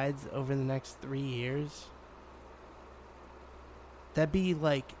 3 rides over the next 3 years, that'd be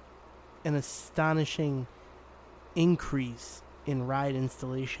like an astonishing increase in ride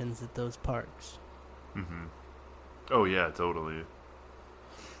installations at those parks. Mm-hmm. Oh, yeah, totally.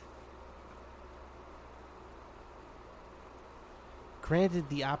 Granted,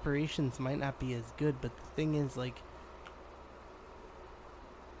 the operations might not be as good, but the thing is, like,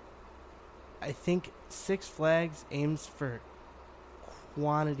 I think Six Flags aims for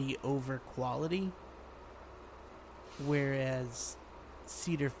quantity over quality, whereas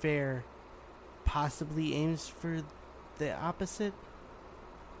Cedar Fair possibly aims for the opposite.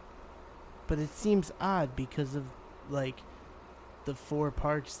 But it seems odd because of, like, the 4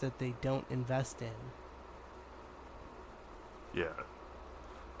 parks that they don't invest in. Yeah.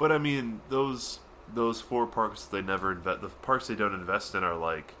 But I mean, those 4 parks they never invest. The parks they don't invest in are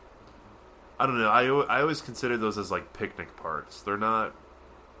like, I don't know. I always consider those as like picnic parks. They're not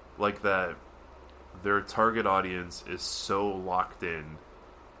like that. Their target audience is so locked in,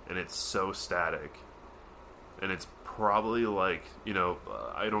 and it's so static, and it's probably like,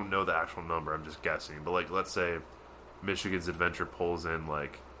 I don't know the actual number. I'm just guessing. But like, let's say Michigan's Adventure pulls in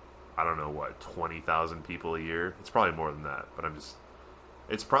like, I don't know what, 20,000 people a year. It's probably more than that. But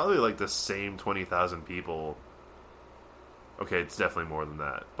it's probably like the same 20,000 people Okay, it's definitely more than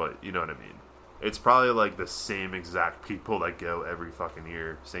that, but you know what I mean. It's probably like the same exact people that go every fucking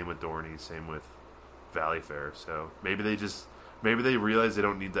year. Same with Dorney, same with Valley Fair. So maybe they realize they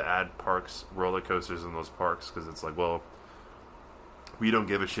don't need to add roller coasters in those parks, because it's like, well, we don't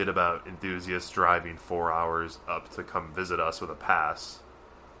give a shit about enthusiasts driving 4 hours up to come visit us with a pass.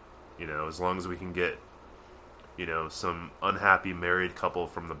 You know, as long as we can get, you know, some unhappy married couple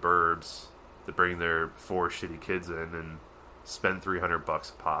from the burbs to bring their 4 shitty kids in and spend $300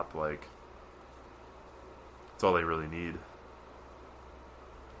 a pop, like, that's all they really need.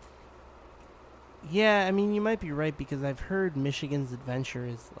 Yeah, I mean, you might be right, because I've heard Michigan's Adventure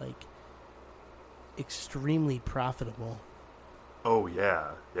is, like, extremely profitable. Oh,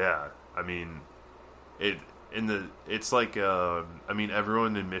 yeah. I mean, it's like, I mean,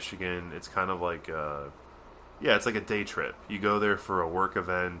 everyone in Michigan, it's kind of like, it's like a day trip. You go there for a work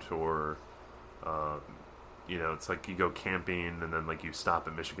event, or, you know, it's like you go camping, and then, like, you stop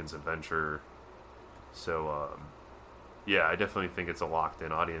at Michigan's Adventure. So, yeah, I definitely think it's a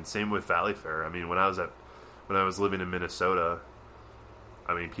locked-in audience. Same with Valley Fair. I mean, when I was living in Minnesota,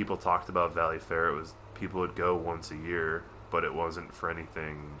 I mean, people talked about Valley Fair. People would go once a year, but it wasn't for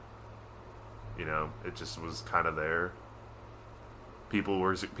anything, you know, it just was kind of there. People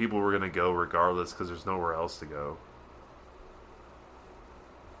were going to go regardless, because there's nowhere else to go.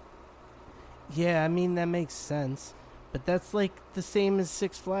 Yeah, I mean, that makes sense. But that's like the same as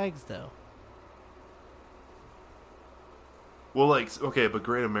Six Flags, though. Well, like, okay, but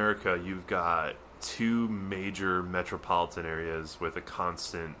Great America, you've got 2 major metropolitan areas with a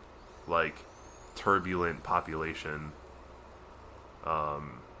constant, like, turbulent population.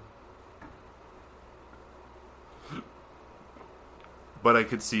 But I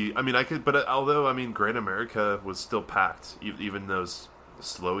could see, but although, I mean, Great America was still packed, even those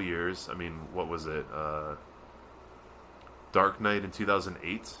slow years. I mean, what was it? Dark Knight in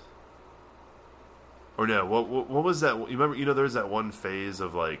 2008? Or no, what was that? You remember, you know, there was that one phase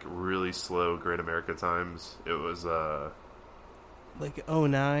of, like, really slow Great America times. It was, like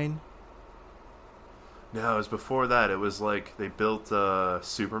 2009? No, it was before that. It was like they built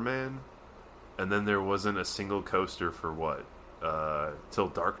Superman, and then there wasn't a single coaster for what? Till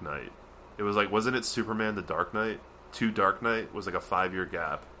Dark Knight. It was like, wasn't it Superman to Dark Knight? To Dark Knight was like a 5-year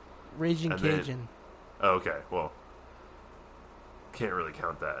gap. Raging Cajun. Then, oh, okay, well, can't really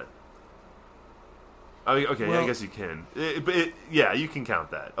count that. I mean, okay, well, I guess you can. Yeah, you can count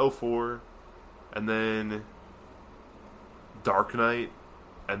that. 2004, and then Dark Knight,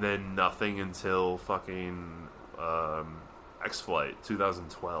 and then nothing until fucking X-Flight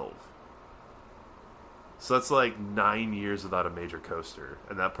 2012. So that's like 9 years without a major coaster,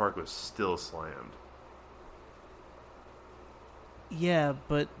 and that park was still slammed. Yeah,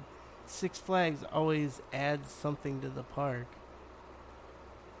 but Six Flags always adds something to the park.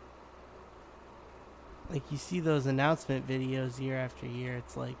 Like, you see those announcement videos year after year.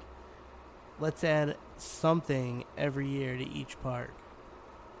 It's like, let's add something every year to each park.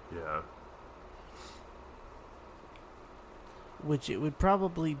 Yeah. Which it would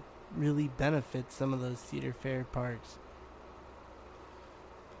probably really benefit some of those Cedar Fair parks.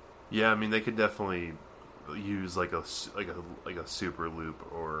 Yeah, I mean, they could definitely use like a super loop,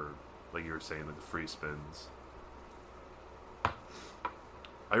 or like you were saying, like the free spins.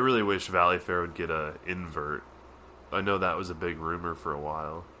 I really wish Valley Fair would get a invert. I know that was a big rumor for a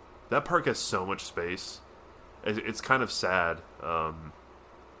while. That park has so much space. It's kind of sad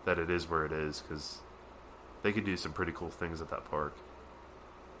that it is where it is, because they could do some pretty cool things at that park.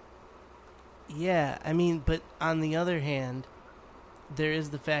 Yeah, I mean, but on the other hand, there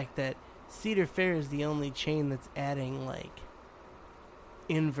is the fact that Cedar Fair is the only chain that's adding, like,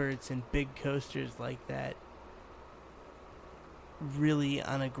 inverts and big coasters like that really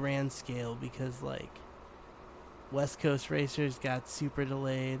on a grand scale, because, like, West Coast Racers got super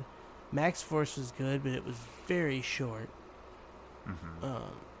delayed. Max Force was good, but it was very short. Mm-hmm.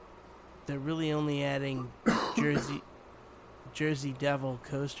 They're really only adding Jersey Devil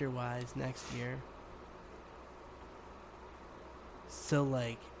coaster-wise next year. So,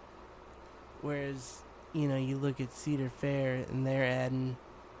 like, whereas, you know, you look at Cedar Fair and they're adding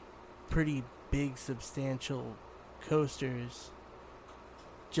pretty big, substantial coasters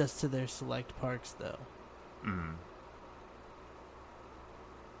just to their select parks, though. Mm.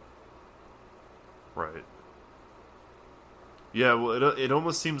 Right. Yeah, well, it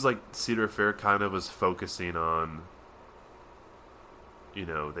almost seems like Cedar Fair kind of was focusing on, you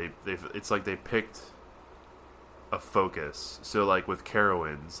know, it's like they picked a focus. So, like, with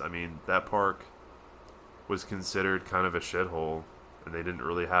Carowinds, I mean, that park was considered kind of a shithole, and they didn't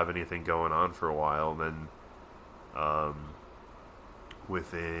really have anything going on for a while. Then,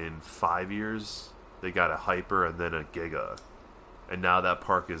 within 5 years, they got a Hyper and then a Giga. And now that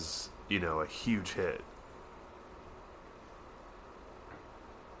park is, a huge hit.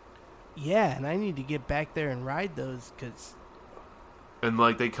 Yeah, and I need to get back there and ride those, because... And,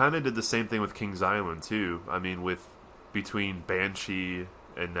 like, they kind of did the same thing with Kings Island, too. I mean, between Banshee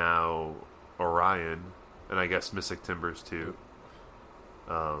and now Orion, and I guess Mystic Timbers, too.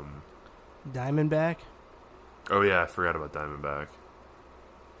 Diamondback? Oh, yeah, I forgot about Diamondback.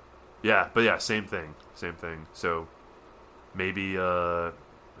 Yeah, but yeah, same thing. So, maybe, who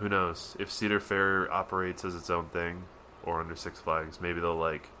knows? If Cedar Fair operates as its own thing, or under Six Flags, maybe they'll,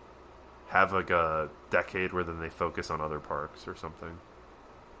 like, have, like, a decade where then they focus on other parks or something.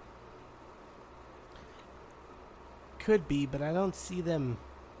 Could be, but I don't see them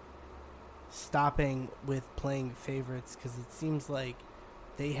stopping with playing favorites, because it seems like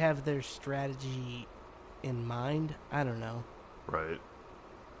they have their strategy in mind. I don't know. Right.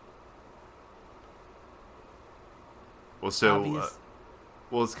 Well, so,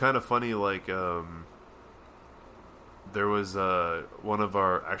 it's kind of funny, like, there was one of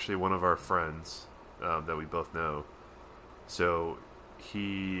our friends that we both know. So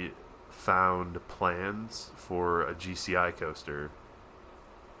he found plans for a GCI coaster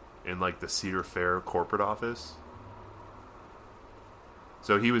in, like, the Cedar Fair corporate office.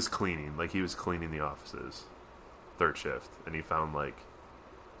 So he was cleaning the offices, third shift, and he found, like,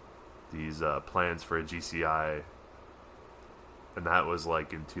 these plans for a GCI, and that was,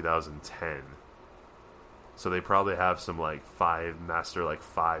 like, in 2010. So they probably have some, like,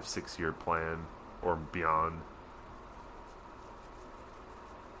 5-6 year plan or beyond.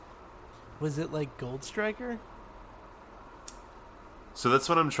 Was it like Gold Striker? So that's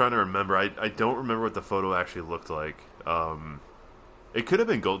what I'm trying to remember. I don't remember what the photo actually looked like. It could have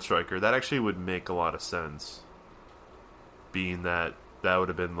been Gold Striker. That actually would make a lot of sense. Being that would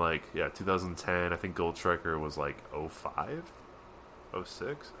have been, like, 2010. I think Gold Striker was, like, 05?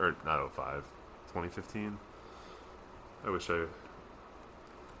 06? Or not 05. 2015? I wish I...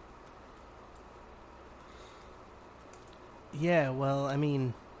 Yeah, well, I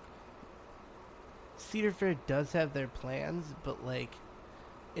mean, Cedar Fair does have their plans, but, like,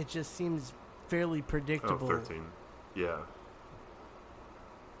 it just seems fairly predictable. 13. Yeah.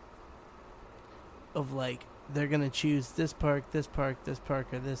 Of, like, they're going to choose this park, this park, this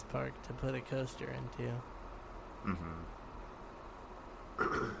park, or this park to put a coaster into. Mm-hmm.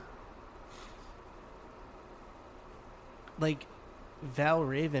 Like, Val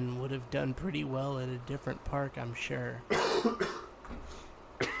Raven would have done pretty well at a different park, I'm sure.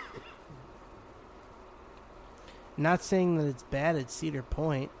 Not saying that it's bad at Cedar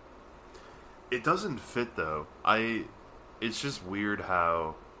Point. It doesn't fit, though. It's just weird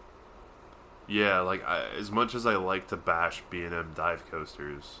how... Yeah, like, as much as I like to bash B&M dive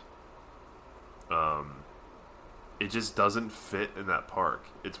coasters, it just doesn't fit in that park.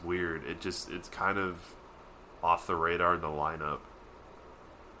 It's weird. It's kind of off the radar in the lineup.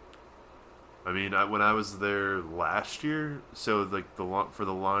 I mean, when I was there last year, so, like, for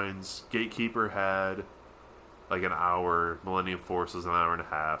the lines, Gatekeeper had, like, an hour, Millennium Force was an hour and a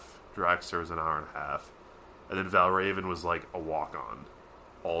half, Dragster was an hour and a half, and then Valraven was, like, a walk-on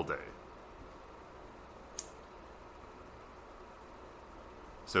all day.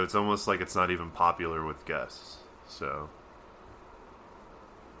 So it's almost like it's not even popular with guests. So,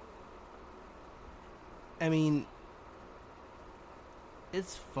 I mean,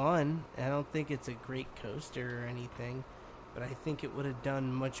 it's fun. I don't think it's a great coaster or anything, but I think it would have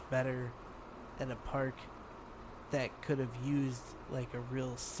done much better at a park that could have used, like, a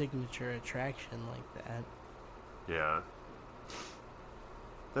real signature attraction like that. Yeah.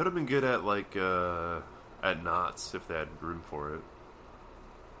 That would have been good at, like, at Knott's if they had room for it.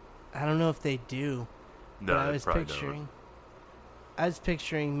 I don't know if they do. No, but I they was probably picturing. don't. I was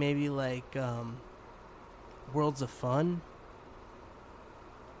picturing maybe like Worlds of Fun.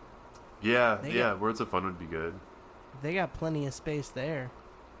 Yeah, Worlds of Fun would be good. They got plenty of space there.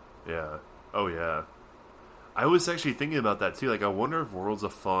 Yeah. Oh, yeah. I was actually thinking about that, too. Like, I wonder if Worlds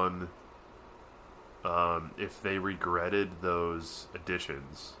of Fun, if they regretted those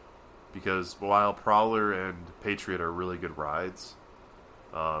additions. Because while Prowler and Patriot are really good rides,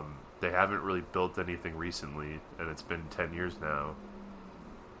 they haven't really built anything recently, and it's been 10 years now.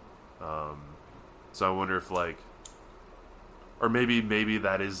 So I wonder if, like... Or maybe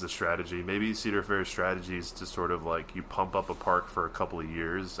that is the strategy. Maybe Cedar Fair's strategy is to sort of, like, you pump up a park for a couple of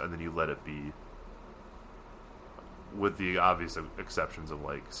years, and then you let it be. With the obvious exceptions of,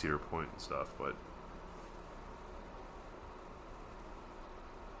 like, Cedar Point and stuff, but...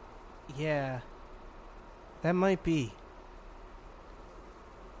 Yeah. That might be.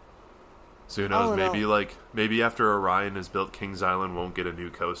 So who knows? Maybe after Orion is built, Kings Island won't get a new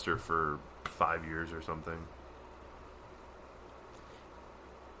coaster for 5 years or something.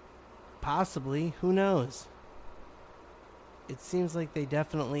 Possibly. Who knows? It seems like they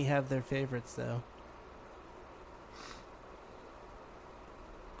definitely have their favorites, though.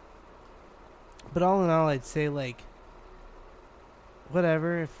 But all in all, I'd say, like,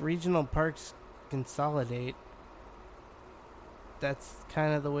 whatever. If regional parks consolidate, that's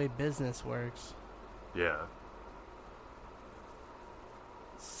kind of the way business works. Yeah.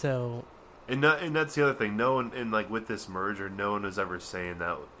 So... And that's the other thing. No one, and like with this merger, no one was ever saying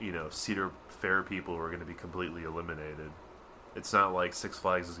that, Cedar Fair people were going to be completely eliminated. It's not like Six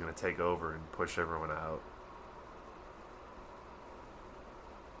Flags is going to take over and push everyone out.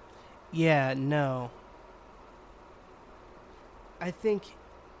 Yeah, no. I think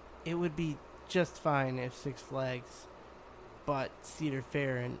it would be just fine if Six Flags bought Cedar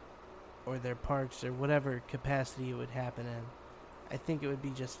Fair or their parks or whatever capacity it would happen in. I think it would be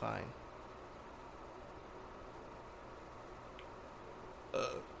just fine.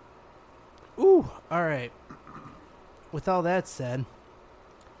 Alright. With all that said,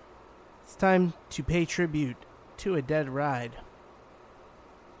 it's time to pay tribute to a dead ride.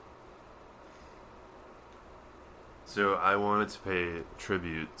 So I wanted to pay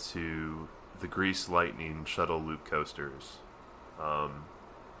tribute to the Grease Lightning shuttle loop coasters.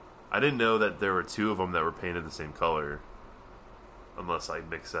 I didn't know that there were two of them that were painted the same color, unless I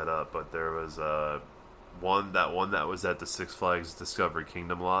mixed that up. But there was one that was at the Six Flags Discovery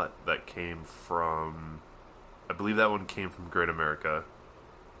Kingdom lot that came from, I believe that one came from Great America,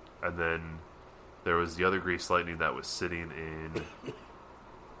 and then there was the other Grease Lightning that was sitting in.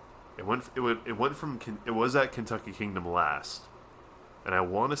 It was at Kentucky Kingdom last, and I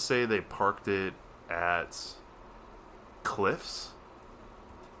want to say they parked it at Cliffs.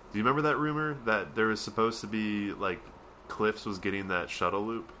 Do you remember that rumor that there was supposed to be, like, Cliffs was getting that shuttle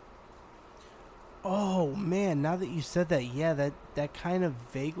loop? Oh, man, now that you said that, yeah, that kind of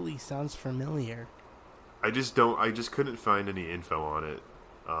vaguely sounds familiar. I just couldn't find any info on it.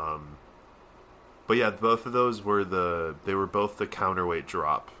 But yeah, both of those were both the counterweight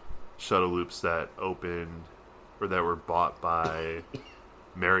drop shuttle loops that opened, or that were bought by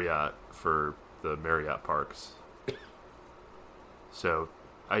Marriott for the Marriott parks. So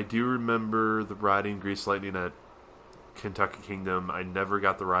I do remember the riding Grease Lightning at Kentucky Kingdom. I never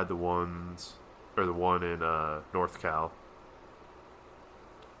got to ride the one in North Cal.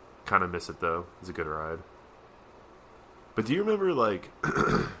 Kind of miss it though. It's a good ride. But do you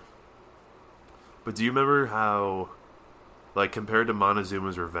remember how, like, compared to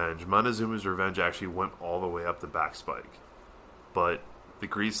Montezuma's Revenge actually went all the way up the back spike, but the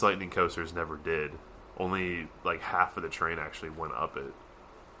Grease Lightning coasters never did. Only like half of the train actually went up it.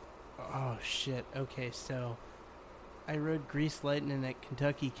 Oh shit. Okay, so I rode Grease Lightning at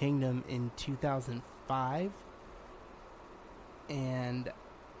Kentucky Kingdom in 2005, and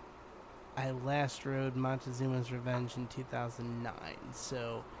I last rode Montezuma's Revenge in 2009.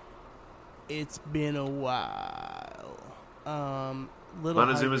 So it's been a while.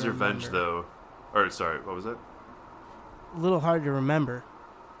 Montezuma's Revenge, though. Or sorry, what was that? A little hard to remember.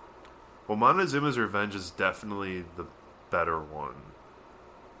 Well, Montezuma's Revenge is definitely the better one,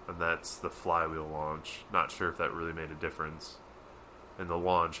 and that's the flywheel launch. Not sure if that really made a difference in the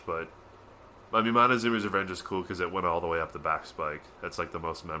launch, but I mean, Montezuma's Revenge is cool because it went all the way up the back spike. That's like the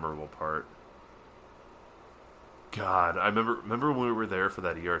most memorable part. God, I remember when we were there for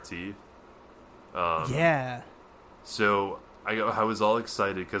that ERT. Yeah. So I was all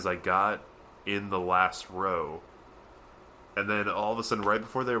excited because I got in the last row, and then all of a sudden, right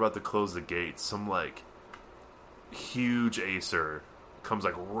before they were about to close the gates, some like huge Acer comes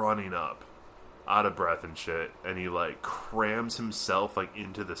like running up, out of breath and shit, and he like crams himself like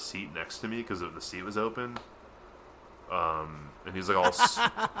into the seat next to me because the seat was open. And he's like all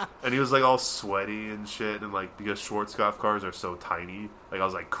and he was like all sweaty and shit, and like because Schwarzkopf cars are so tiny, like I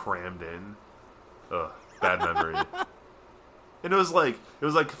was like crammed in. Ugh, bad memory. And it was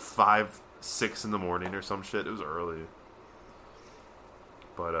like 5, 6 in the morning or some shit. It was early.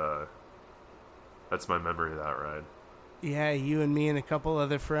 But that's my memory of that ride. Yeah, you and me and a couple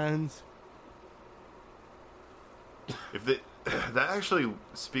other friends. That actually,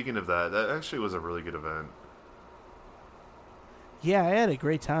 speaking of that actually was a really good event. Yeah, I had a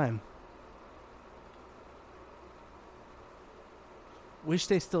great time. Wish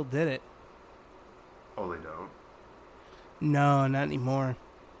they still did it. Oh, they don't? No, not anymore.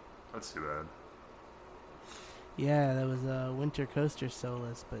 That's too bad. Yeah, that was a Winter Coaster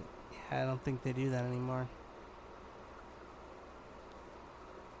Solus, but yeah, I don't think they do that anymore.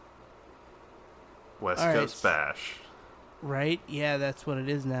 West All Coast right. Bash. Right? Yeah, that's what it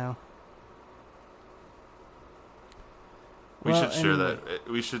is now. We Well, should share anyway.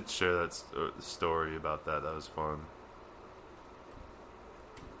 that. We should share that story about that. That was fun.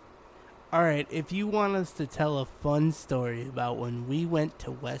 All right, if you want us to tell a fun story about when we went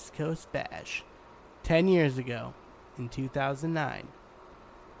to West Coast Bash 10 years ago in 2009,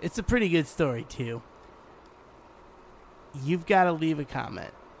 it's a pretty good story, too. You've got to leave a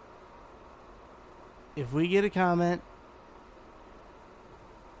comment. If we get a comment,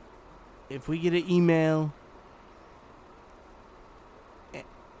 if we get an email,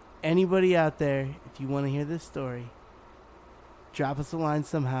 anybody out there, if you want to hear this story, drop us a line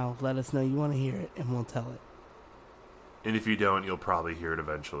somehow. Let us know you want to hear it, and we'll tell it. And if you don't, you'll probably hear it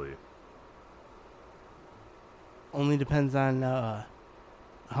eventually. Only depends on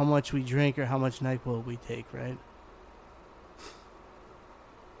how much we drink or how much NyQuil we take, right?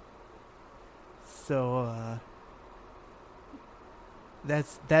 So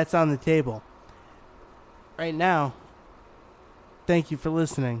that's on the table. Right now, thank you for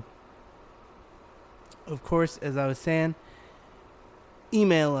listening. Of course, as I was saying,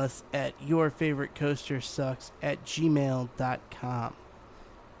 email us at yourfavoritecoastersucks@gmail.com.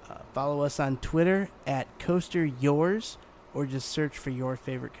 Follow us on Twitter at CoasterYours, or just search for Your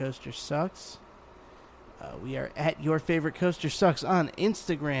Favorite Coaster Sucks. We are at Your Favorite Coaster Sucks on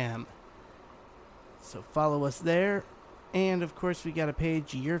Instagram, so follow us there. And of course, we got a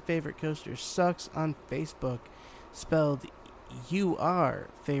page, Your Favorite Coaster Sucks, on Facebook, spelled UR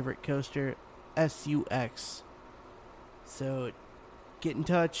Favorite Coaster SUX. So get in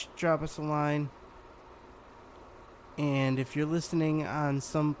touch, drop us a line. And if you're listening on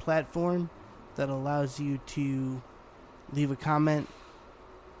some platform that allows you to leave a comment,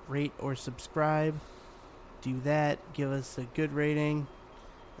 rate, or subscribe, do that. Give us a good rating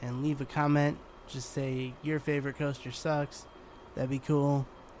and leave a comment. Just say Your Favorite Coaster Sucks. That'd be cool.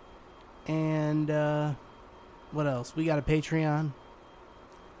 And what else? We got a Patreon,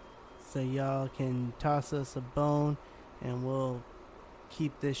 so y'all can toss us a bone and we'll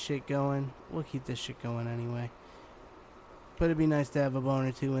keep this shit going. We'll keep this shit going anyway. But it'd be nice to have a bone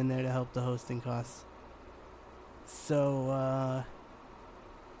or two in there to help the hosting costs. So,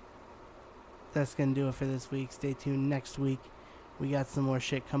 that's going to do it for this week. Stay tuned next week. We got some more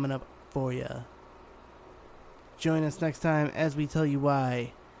shit coming up for ya. Join us next time as we tell you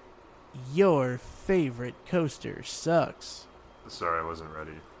why your favorite coaster sucks. Sorry, I wasn't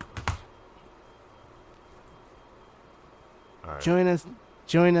ready. All right.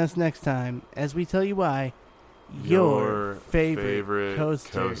 Join us next time as we tell you why your favorite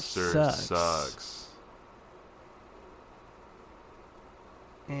coaster sucks.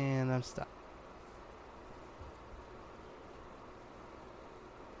 And I'm stopped.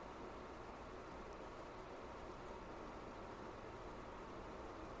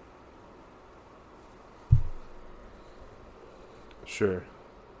 Sure.